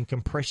 so it can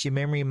compress your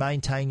memory,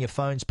 maintain your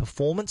phone's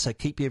performance, so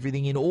keep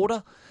everything in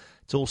order.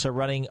 It's also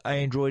running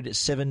Android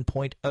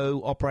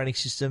 7.0 operating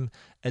system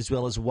as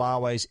well as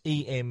Huawei's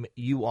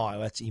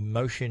EMUI, that's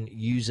Emotion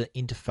User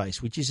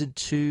Interface, which isn't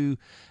too...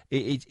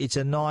 It's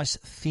a nice,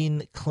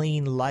 thin,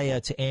 clean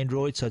layer to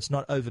Android, so it's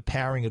not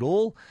overpowering at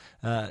all.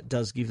 It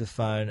does give the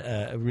phone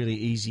a really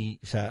easy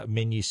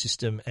menu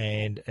system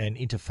and an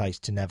interface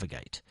to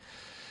navigate.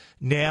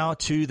 Now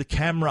to the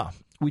camera,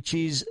 which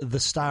is the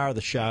star of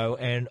the show,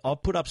 and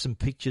I've put up some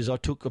pictures. I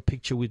took a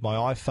picture with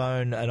my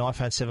iPhone, an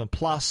iPhone 7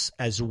 Plus,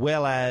 as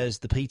well as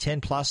the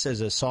P10 Plus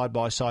as a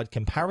side-by-side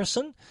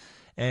comparison,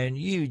 and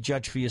you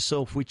judge for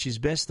yourself which is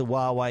best, the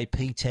Huawei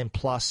P10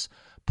 Plus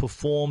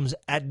performs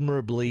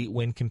admirably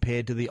when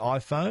compared to the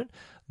iPhone.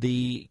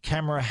 The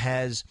camera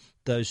has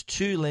those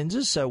two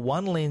lenses. So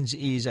one lens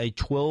is a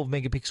 12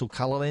 megapixel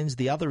color lens.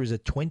 The other is a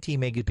 20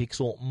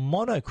 megapixel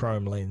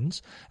monochrome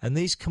lens. And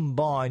these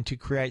combine to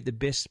create the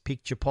best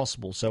picture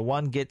possible. So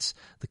one gets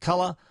the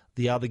color,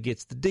 the other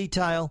gets the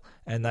detail,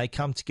 and they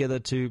come together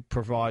to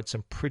provide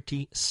some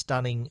pretty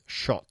stunning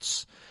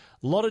shots.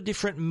 A lot of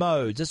different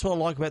modes. That's what I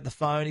like about the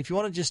phone. If you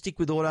want to just stick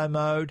with auto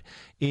mode,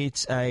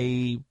 it's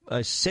a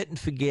set and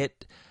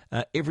forget.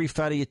 Every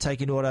photo you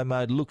take in auto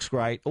mode looks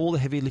great. All the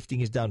heavy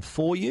lifting is done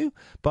for you.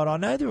 But I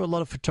know there are a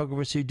lot of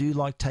photographers who do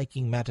like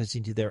taking matters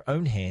into their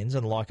own hands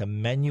and like a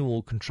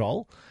manual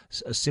control.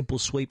 A simple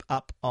sweep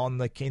up in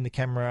the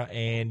camera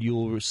and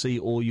you'll see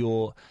all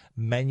your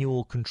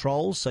manual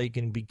controls. So you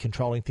can be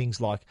controlling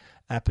things like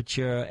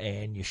aperture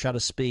and your shutter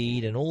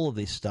speed and all of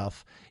this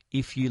stuff.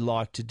 If you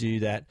like to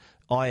do that,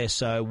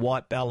 ISO,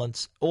 white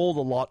balance, all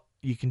the lot,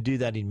 you can do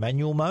that in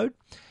manual mode.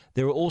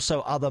 There are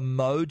also other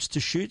modes to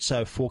shoot,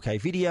 so 4K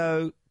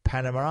video,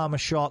 panorama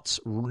shots,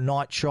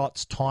 night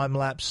shots,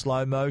 time-lapse,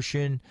 slow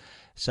motion.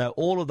 So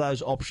all of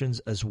those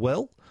options as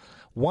well.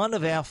 One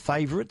of our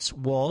favorites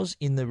was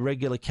in the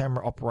regular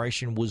camera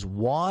operation was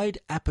wide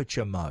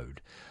aperture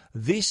mode.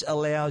 This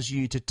allows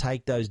you to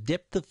take those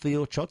depth of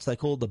field shots. They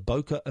call it the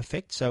bokeh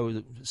effect. So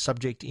the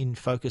subject in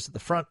focus at the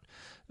front,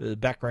 the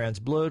background's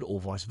blurred or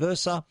vice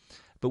versa.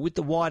 But with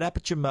the wide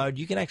aperture mode,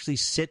 you can actually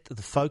set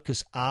the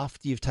focus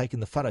after you've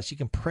taken the photo. So you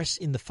can press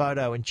in the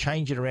photo and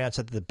change it around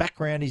so that the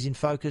background is in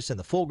focus and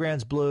the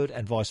foreground's blurred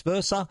and vice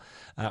versa.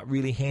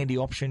 Really handy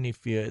option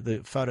if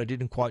the photo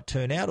didn't quite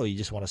turn out or you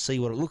just want to see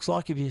what it looks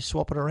like if you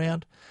swap it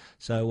around.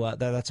 So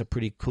that's a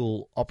pretty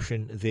cool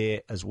option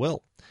there as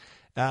well.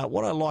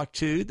 What I like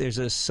too, there's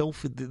a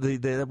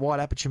the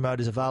wide aperture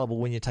mode is available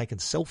when you're taking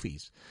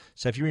selfies.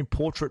 So if you're in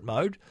portrait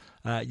mode,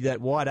 that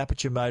wide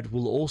aperture mode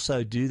will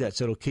also do that.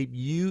 So it'll keep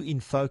you in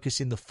focus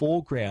in the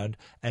foreground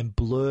and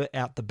blur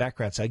out the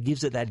background. So it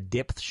gives it that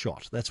depth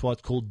shot. That's why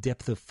it's called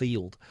depth of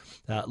field.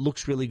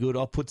 Looks really good.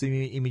 I'll put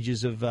the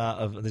images of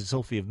the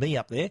selfie of me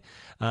up there.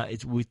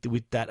 It's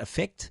with that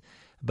effect.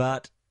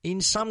 But in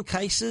some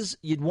cases,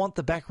 you'd want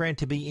the background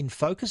to be in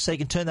focus, so you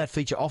can turn that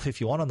feature off if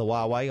you want on the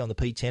Huawei, on the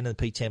P10 and the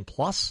P10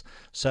 Plus,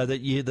 so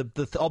that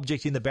the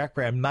object in the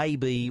background may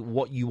be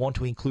what you want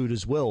to include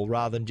as well,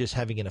 rather than just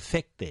having an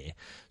effect there.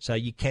 So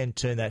you can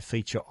turn that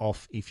feature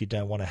off if you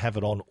don't want to have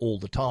it on all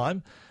the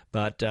time,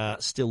 but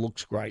still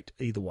looks great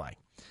either way.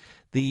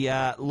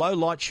 The low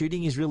light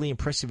shooting is really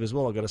impressive as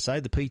well, I've got to say.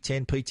 The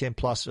P10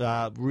 Plus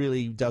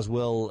really does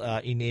well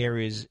in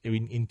areas,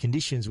 in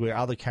conditions where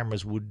other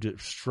cameras would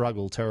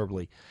struggle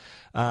terribly.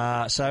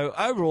 So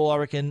overall, I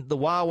reckon the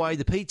Huawei,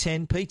 the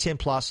P10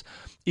 Plus,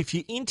 if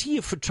you're into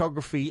your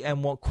photography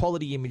and want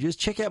quality images,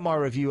 check out my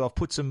review. I've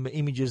put some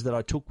images that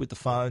I took with the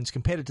phones,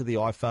 compared it to the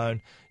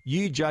iPhone.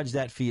 You judge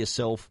that for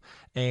yourself.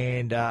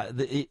 And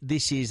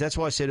that's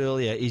why I said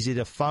earlier, is it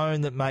a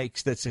phone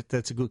that's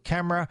a good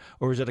camera,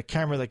 or is it a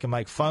camera that can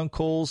make phone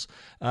calls?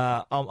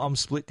 I'm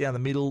split down the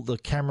middle. The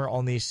camera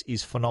on this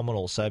is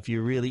phenomenal. So if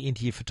you're really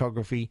into your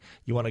photography,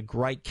 you want a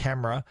great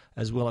camera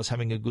as well as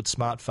having a good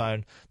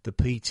smartphone, the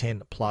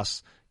P10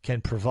 Plus can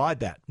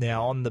provide that.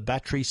 Now, on the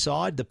battery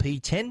side, the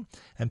P10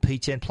 and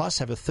P10 Plus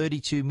have a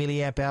 32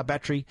 milliamp hour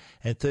battery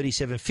and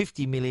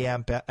 3750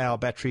 milliamp hour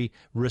battery,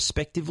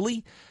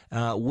 respectively.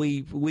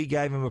 We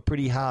gave them a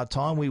pretty hard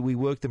time. We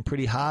worked them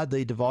pretty hard,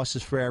 the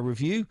devices, for our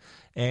review.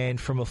 And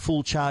from a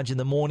full charge in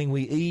the morning,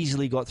 we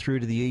easily got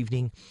through to the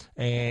evening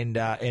and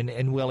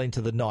well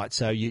into the night.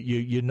 So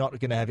you're not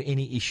going to have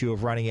any issue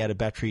of running out of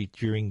battery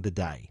during the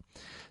day.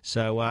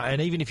 So,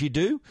 and even if you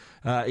do,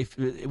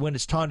 when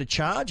it's time to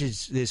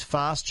charge, there's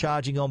fast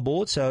charging on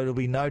board, so it'll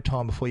be no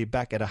time before you're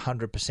back at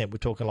 100%. We're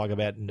talking like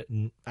about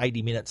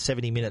 80 minutes,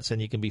 70 minutes, and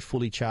you can be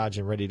fully charged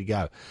and ready to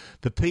go.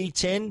 The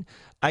P10,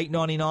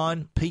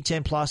 $899,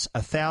 P10 Plus,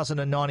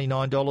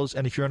 $1,099.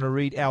 And if you want to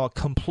read our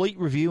complete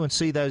review and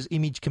see those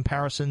image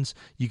comparisons,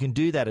 you can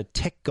do that at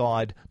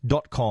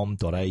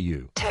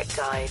techguide.com.au. Tech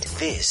Guide.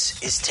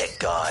 This is Tech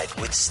Guide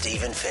with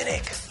Stephen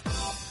Fennick.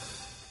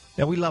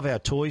 Now, we love our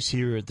toys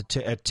here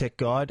at Tech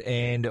Guide,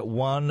 and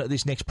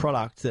this next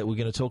product that we're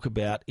going to talk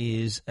about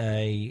is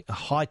a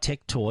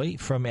high-tech toy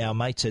from our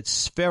mates at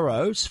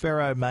Sphero.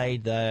 Sphero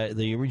made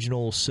the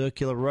original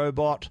circular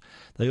robot.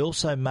 They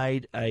also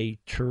made a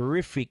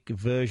terrific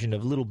version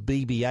of little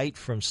BB-8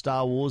 from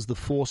Star Wars, The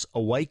Force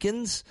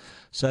Awakens.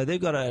 So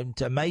they've got an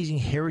amazing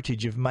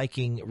heritage of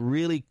making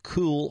really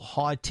cool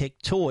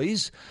high-tech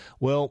toys.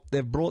 Well,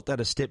 they've brought that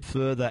a step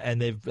further, and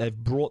they've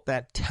brought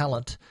that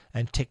talent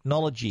and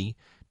technology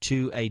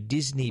to a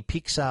Disney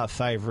Pixar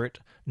favourite,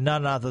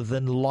 none other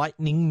than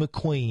Lightning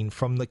McQueen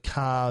from the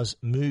Cars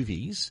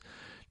movies.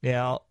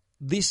 Now,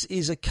 this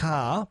is a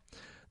car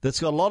that's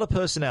got a lot of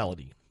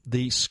personality.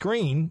 The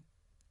screen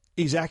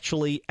is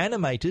actually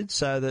animated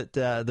so that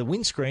the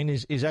windscreen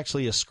is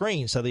actually a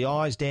screen, so the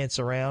eyes dance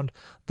around.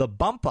 The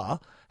bumper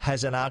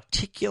has an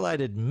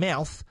articulated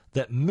mouth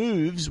that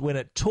moves when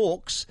it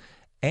talks,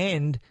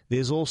 and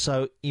there's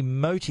also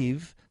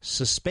emotive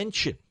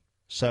suspension.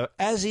 So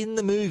as in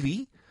the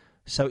movie,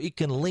 so it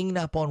can lean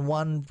up on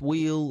one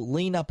wheel,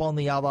 lean up on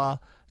the other,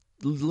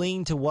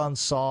 lean to one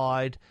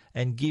side,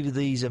 and give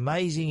these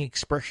amazing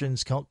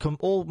expressions,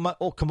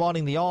 all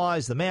combining the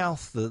eyes, the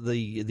mouth,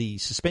 the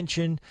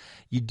suspension.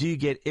 You do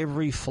get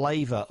every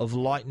flavour of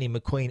Lightning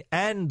McQueen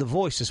and the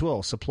voice as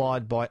well,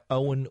 supplied by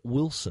Owen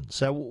Wilson.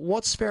 So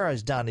what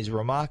Sphero's done is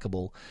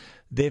remarkable.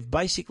 They've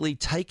basically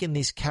taken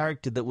this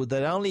character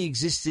that only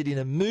existed in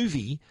a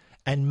movie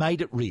and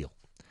made it real.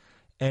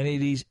 And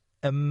it is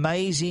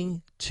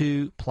amazing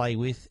to play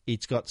with.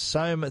 It's got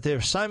there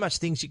are so much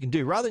things you can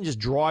do. Rather than just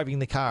driving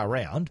the car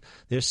around,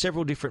 there are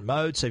several different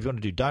modes. So if you want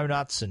to do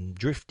donuts and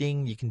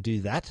drifting, you can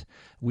do that,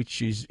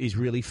 which is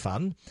really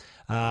fun.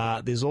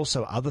 There's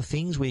also other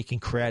things where you can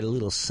create a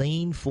little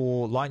scene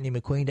for Lightning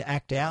McQueen to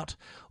act out,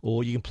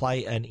 or you can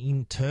play an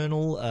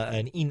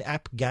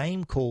in-app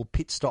game called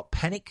Pit Stop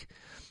Panic.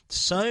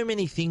 So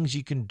many things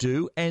you can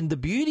do, and the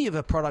beauty of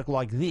a product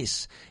like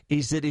this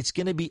is that it's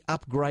going to be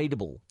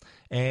upgradable.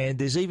 And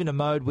there's even a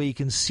mode where you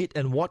can sit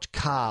and watch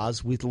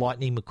cars with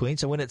Lightning McQueen.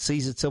 So when it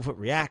sees itself, it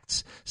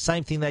reacts.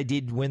 Same thing they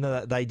did when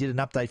they did an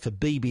update for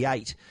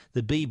BB-8.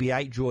 The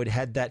BB-8 droid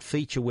had that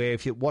feature where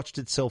if it watched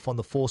itself on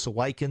The Force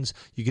Awakens,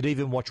 you could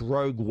even watch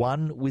Rogue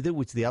One with it,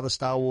 which is the other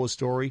Star Wars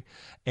story.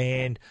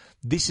 And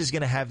this is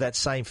going to have that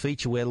same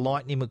feature where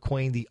Lightning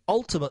McQueen, the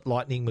ultimate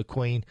Lightning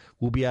McQueen,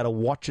 will be able to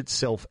watch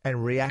itself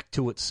and react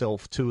to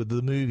itself, to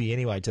the movie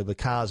anyway, to the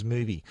Cars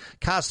movie.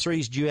 Cars 3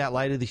 is due out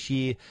later this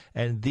year,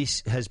 and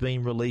this has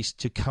been released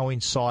to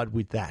coincide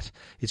with that.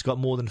 It's got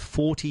more than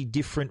 40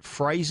 different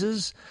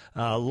phrases,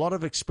 a lot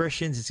of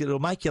expressions. It'll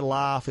make you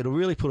laugh. It'll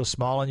really put a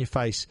smile on your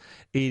face.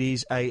 It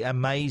is an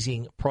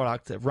amazing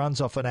product that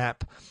runs off an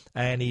app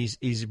and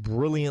is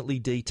brilliantly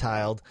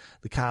detailed.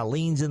 The car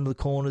leans into the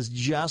corners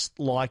just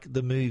like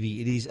the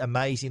movie. It is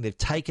amazing. They've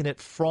taken it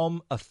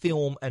from a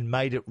film and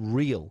made it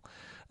real.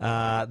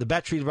 The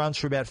battery runs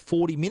for about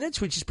 40 minutes,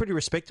 which is pretty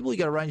respectable. You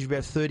got a range of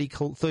about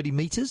 30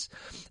 metres,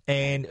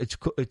 and it's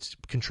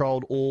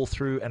controlled all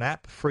through an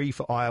app, free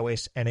for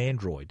iOS and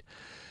Android.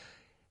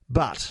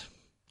 But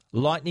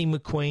Lightning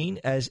McQueen,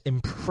 as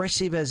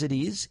impressive as it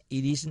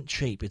isn't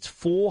cheap. It's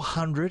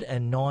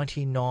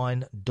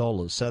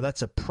 $499. So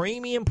that's a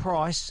premium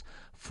price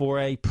for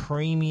a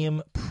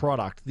premium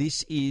product.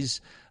 This is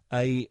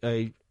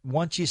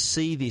once you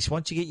see this,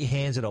 once you get your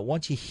hands on it,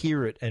 once you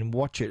hear it and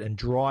watch it and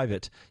drive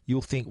it,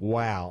 you'll think,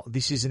 wow,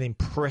 this is an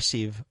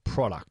impressive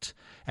product.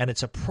 And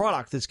it's a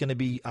product that's going to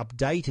be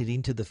updated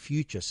into the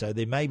future. So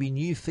there may be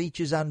new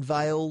features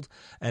unveiled,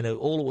 and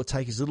all it will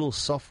take is a little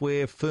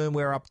software,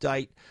 firmware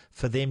update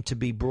for them to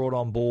be brought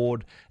on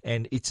board.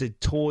 And it's a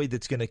toy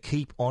that's going to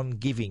keep on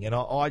giving. And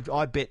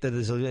I bet that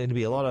there's going to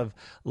be a lot of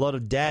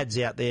dads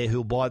out there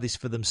who'll buy this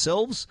for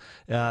themselves,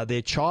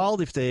 their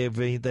child, if they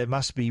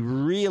must be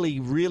really,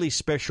 really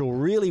special,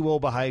 really well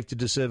behaved to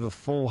deserve a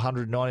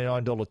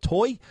 $499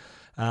 toy.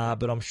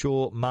 But I'm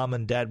sure mum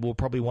and dad will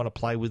probably want to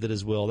play with it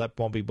as well. That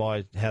won't be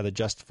by how they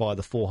justify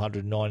the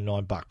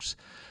 $499.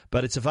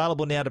 But it's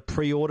available now to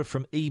pre-order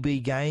from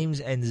EB Games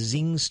and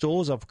Zing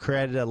stores. I've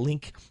created a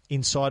link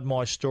inside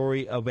my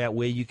story about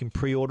where you can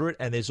pre-order it.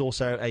 And there's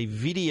also a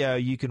video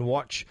you can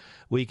watch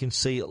where you can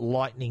see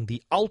Lightning,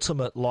 the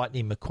ultimate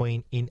Lightning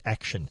McQueen in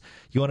action.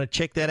 You want to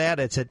check that out?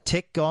 It's at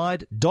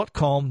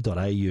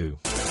techguide.com.au.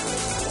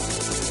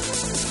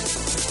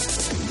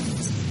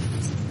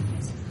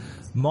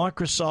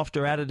 Microsoft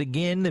are at it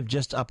again. They've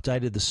just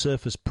updated the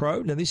Surface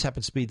Pro. Now, this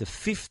happens to be the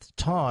 5th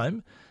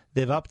time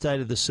they've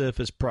updated the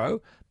Surface Pro.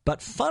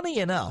 But funny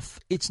enough,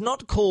 it's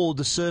not called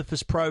the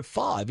Surface Pro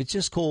 5. It's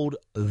just called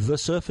the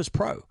Surface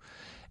Pro.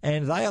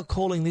 And they are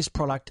calling this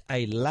product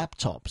a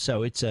laptop.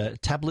 So it's a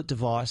tablet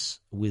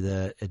device with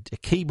a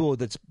keyboard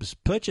that's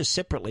purchased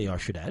separately, I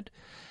should add.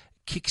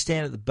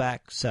 Kickstand at the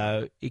back,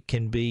 so it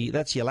can be,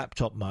 that's your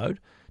laptop mode.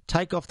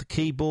 Take off the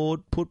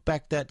keyboard, put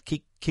back that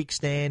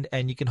kickstand,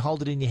 and you can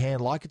hold it in your hand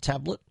like a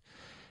tablet.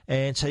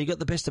 And so you got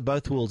the best of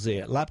both worlds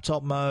there.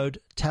 Laptop mode,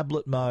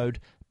 tablet mode,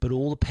 but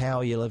all the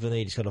power you'll ever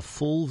need. It's got a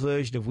full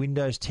version of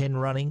Windows 10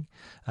 running.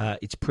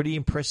 It's pretty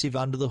impressive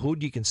under the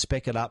hood. You can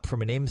spec it up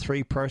from an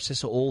M3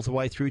 processor all the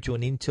way through to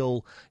an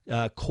Intel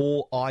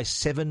Core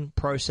i7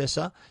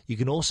 processor. You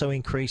can also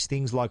increase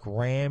things like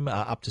RAM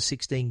up to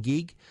 16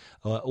 gig.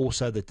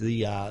 Also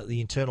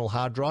the internal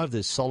hard drive,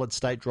 the solid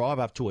state drive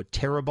up to a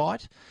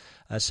terabyte.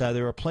 So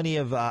there are plenty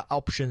of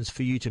options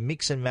for you to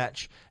mix and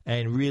match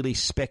and really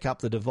spec up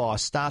the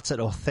device. Starts at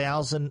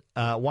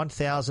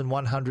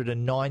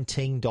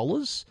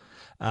 $1,119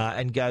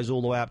 and goes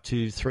all the way up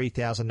to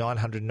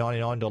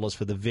 $3,999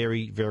 for the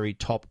very, very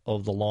top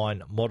of the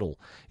line model.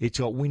 It's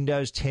got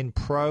Windows 10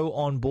 Pro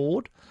on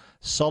board.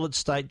 Solid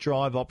state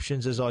drive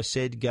options, as I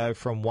said, go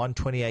from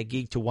 128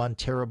 gig to 1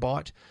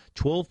 terabyte.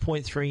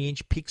 12.3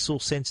 inch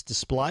pixel sense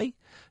display,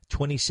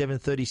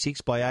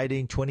 2736 by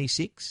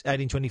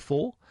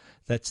 1824.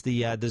 That's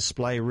the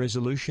display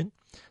resolution.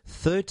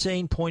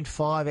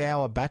 13.5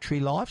 hour battery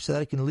life, so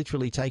that can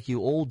literally take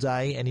you all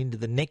day and into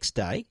the next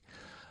day.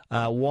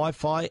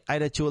 Wi-Fi,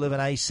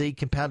 802.11ac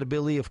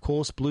compatibility, of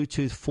course,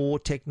 Bluetooth 4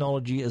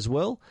 technology as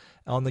well.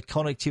 On the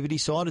connectivity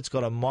side, it's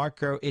got a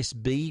micro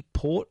SD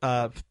port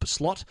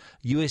slot,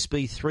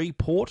 USB 3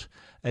 port.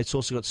 It's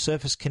also got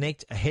Surface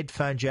Connect, a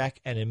headphone jack,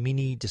 and a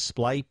mini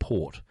display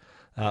port.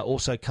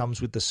 Also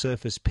comes with the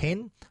Surface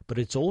Pen, but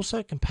it's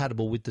also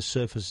compatible with the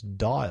Surface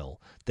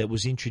Dial that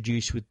was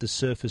introduced with the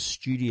Surface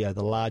Studio,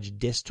 the large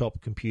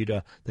desktop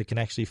computer that can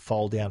actually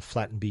fold down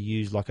flat and be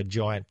used like a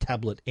giant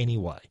tablet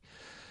anyway.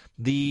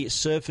 The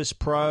Surface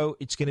Pro,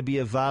 it's going to be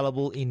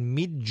available in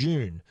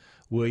mid-June.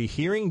 We're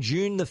hearing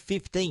June the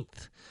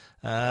 15th.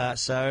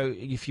 So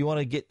if you want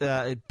to get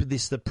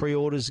the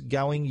pre-orders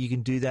going, you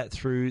can do that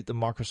through the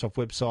Microsoft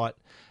website.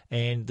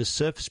 And the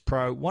Surface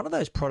Pro, one of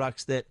those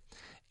products that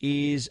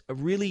is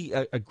really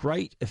a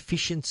great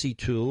efficiency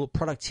tool,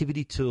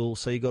 productivity tool.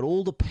 So you've got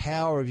all the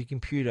power of your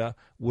computer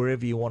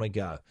wherever you want to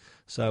go.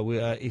 So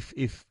if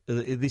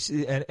this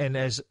and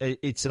as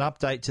it's an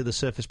update to the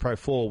Surface Pro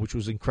 4, which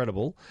was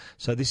incredible.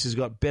 So this has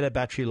got better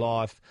battery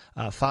life,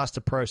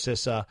 faster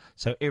processor.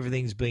 So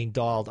everything's been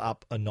dialed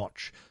up a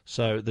notch.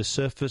 So the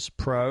Surface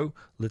Pro,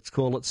 let's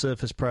call it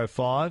Surface Pro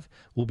 5,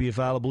 will be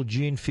available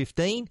June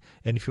 15.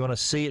 And if you want to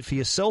see it for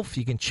yourself,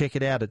 you can check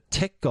it out at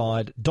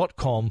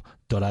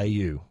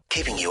techguide.com.au.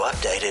 Keeping you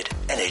updated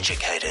and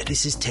educated.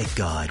 This is Tech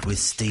Guide with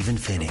Stephen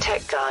Fennick.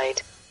 Tech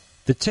Guide.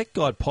 The Tech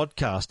Guide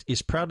podcast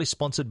is proudly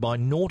sponsored by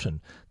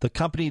Norton, the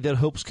company that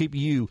helps keep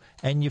you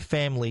and your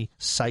family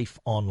safe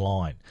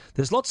online.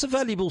 There's lots of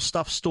valuable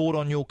stuff stored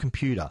on your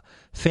computer,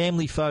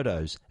 family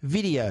photos,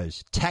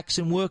 videos, tax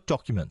and work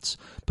documents.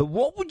 But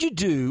what would you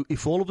do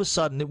if all of a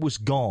sudden it was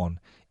gone,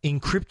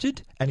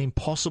 encrypted and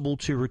impossible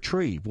to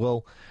retrieve?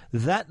 Well,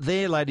 that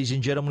there, ladies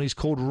and gentlemen, is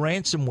called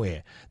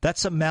ransomware.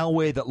 That's a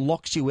malware that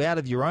locks you out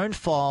of your own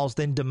files,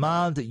 then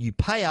demands that you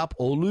pay up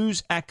or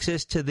lose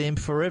access to them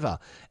forever.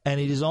 And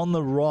it is on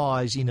the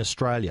rise in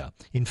Australia.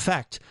 In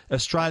fact,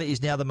 Australia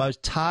is now the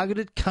most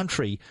targeted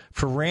country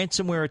for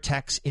ransomware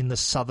attacks in the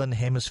Southern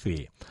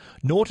Hemisphere.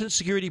 Norton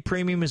Security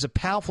Premium is a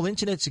powerful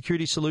internet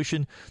security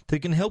solution that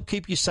can help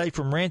keep you safe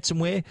from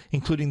ransomware,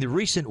 including the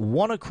recent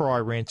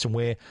WannaCry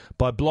ransomware,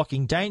 by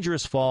blocking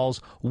dangerous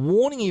files,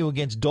 warning you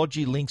against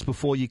dodgy links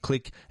before you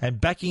click,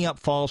 and backing up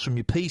files from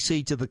your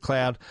PC to the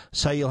cloud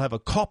so you'll have a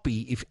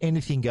copy if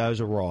anything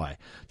goes awry.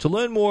 To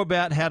learn more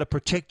about how to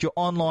protect your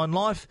online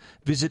life,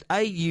 visit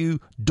au.norton.com.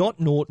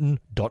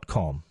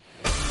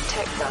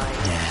 Tech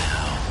Guide.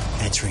 Now,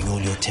 answering all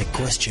your tech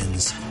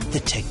questions, the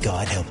Tech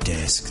Guide Help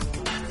Desk.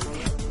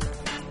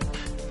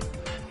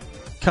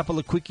 Couple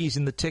of quickies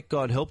in the Tech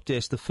Guide Help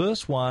Desk. The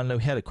first one,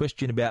 we had a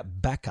question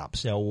about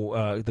backups.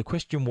 Now, the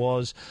question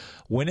was,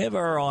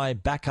 whenever I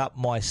back up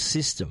my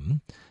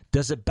system,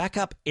 does it back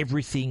up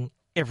everything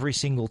every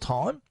single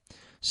time?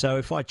 So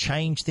if I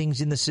change things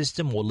in the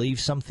system or leave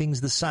some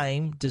things the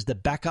same, does the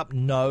backup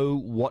know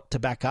what to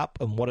back up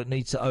and what it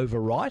needs to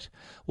overwrite?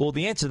 Well,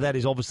 the answer to that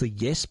is obviously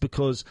yes,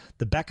 because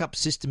the backup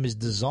system is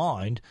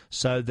designed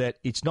so that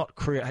it's not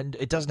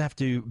it doesn't have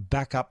to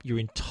back up your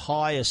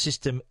entire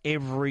system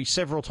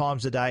several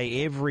times a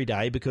day, every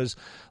day, because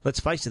let's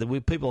face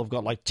it, people have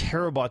got like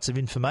terabytes of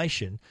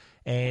information,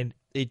 and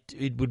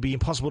it would be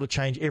impossible to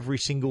change every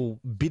single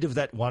bit of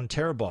that 1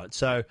 terabyte.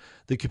 So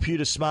the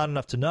computer's smart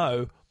enough to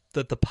know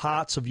that the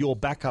parts of your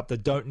backup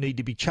that don't need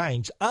to be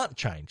changed aren't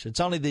changed. It's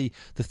only the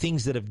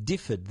things that have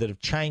differed, that have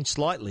changed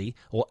slightly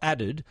or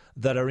added,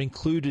 that are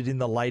included in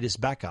the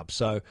latest backup.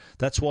 So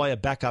that's why a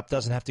backup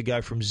doesn't have to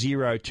go from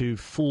 0 to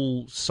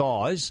full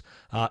size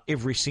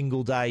every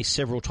single day,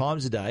 several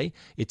times a day.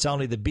 It's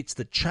only the bits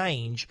that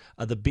change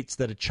are the bits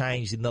that are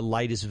changed in the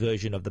latest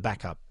version of the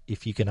backup,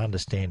 if you can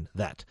understand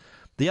that.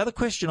 The other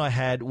question I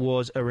had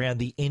was around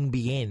the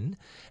NBN,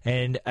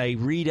 and a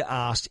reader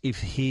asked if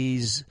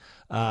his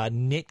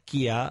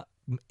Netgear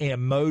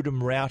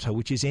modem router,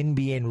 which is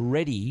NBN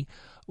ready,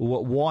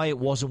 why it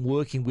wasn't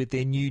working with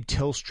their new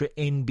Telstra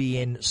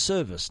NBN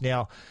service.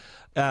 Now,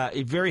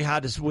 it's very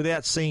hard to,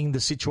 without seeing the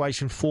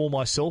situation for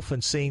myself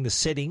and seeing the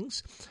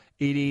settings,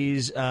 it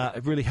is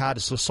really hard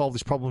to sort of solve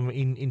this problem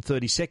in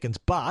 30 seconds,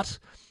 but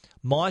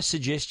my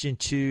suggestion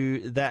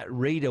to that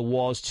reader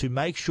was to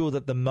make sure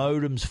that the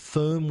modem's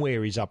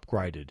firmware is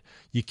upgraded.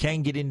 You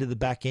can get into the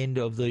back end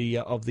of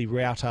the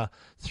router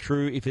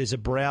through, if there's a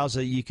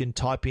browser, you can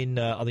type in,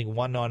 I think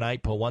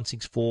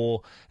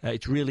 198.164.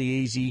 It's really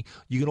easy.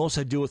 You can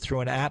also do it through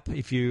an app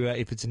if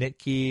it's a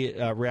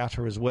Netgear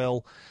router as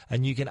well,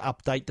 and you can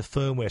update the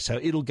firmware. So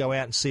it'll go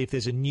out and see if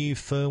there's a new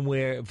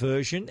firmware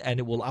version, and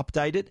it will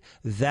update it.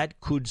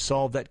 That could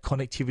solve that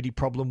connectivity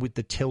problem with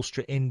the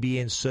Telstra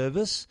NBN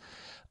service.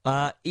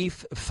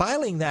 If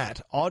failing that,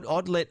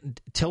 I'd let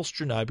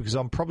Telstra know, because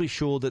I'm probably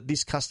sure that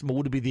this customer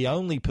would be the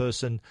only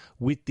person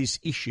with this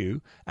issue,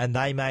 and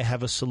they may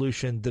have a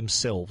solution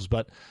themselves.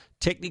 But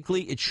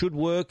technically, it should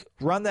work.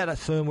 Run that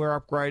firmware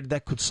upgrade.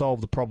 That could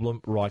solve the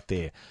problem right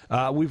there.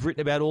 We've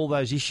written about all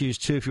those issues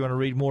too, if you want to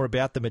read more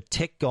about them, at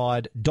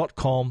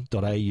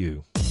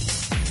techguide.com.au.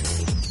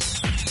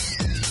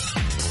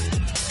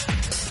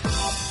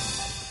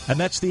 And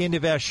that's the end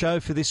of our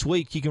show for this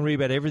week. You can read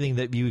about everything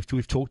that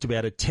we've talked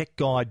about at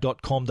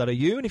techguide.com.au. And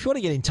if you want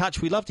to get in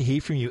touch, we'd love to hear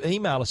from you.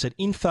 Email us at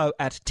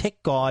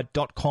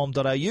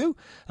info@techguide.com.au.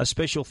 A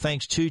special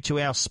thanks to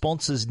our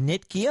sponsors,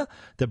 Netgear,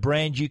 the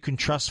brand you can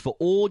trust for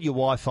all your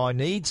Wi-Fi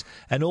needs.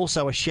 And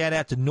also a shout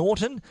out to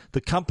Norton, the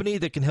company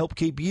that can help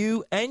keep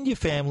you and your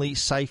family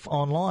safe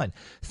online.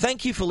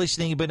 Thank you for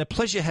listening. It's been a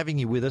pleasure having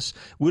you with us.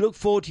 We look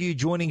forward to you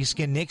joining us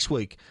again next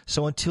week.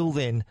 So until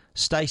then,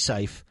 stay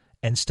safe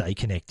and stay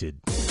connected.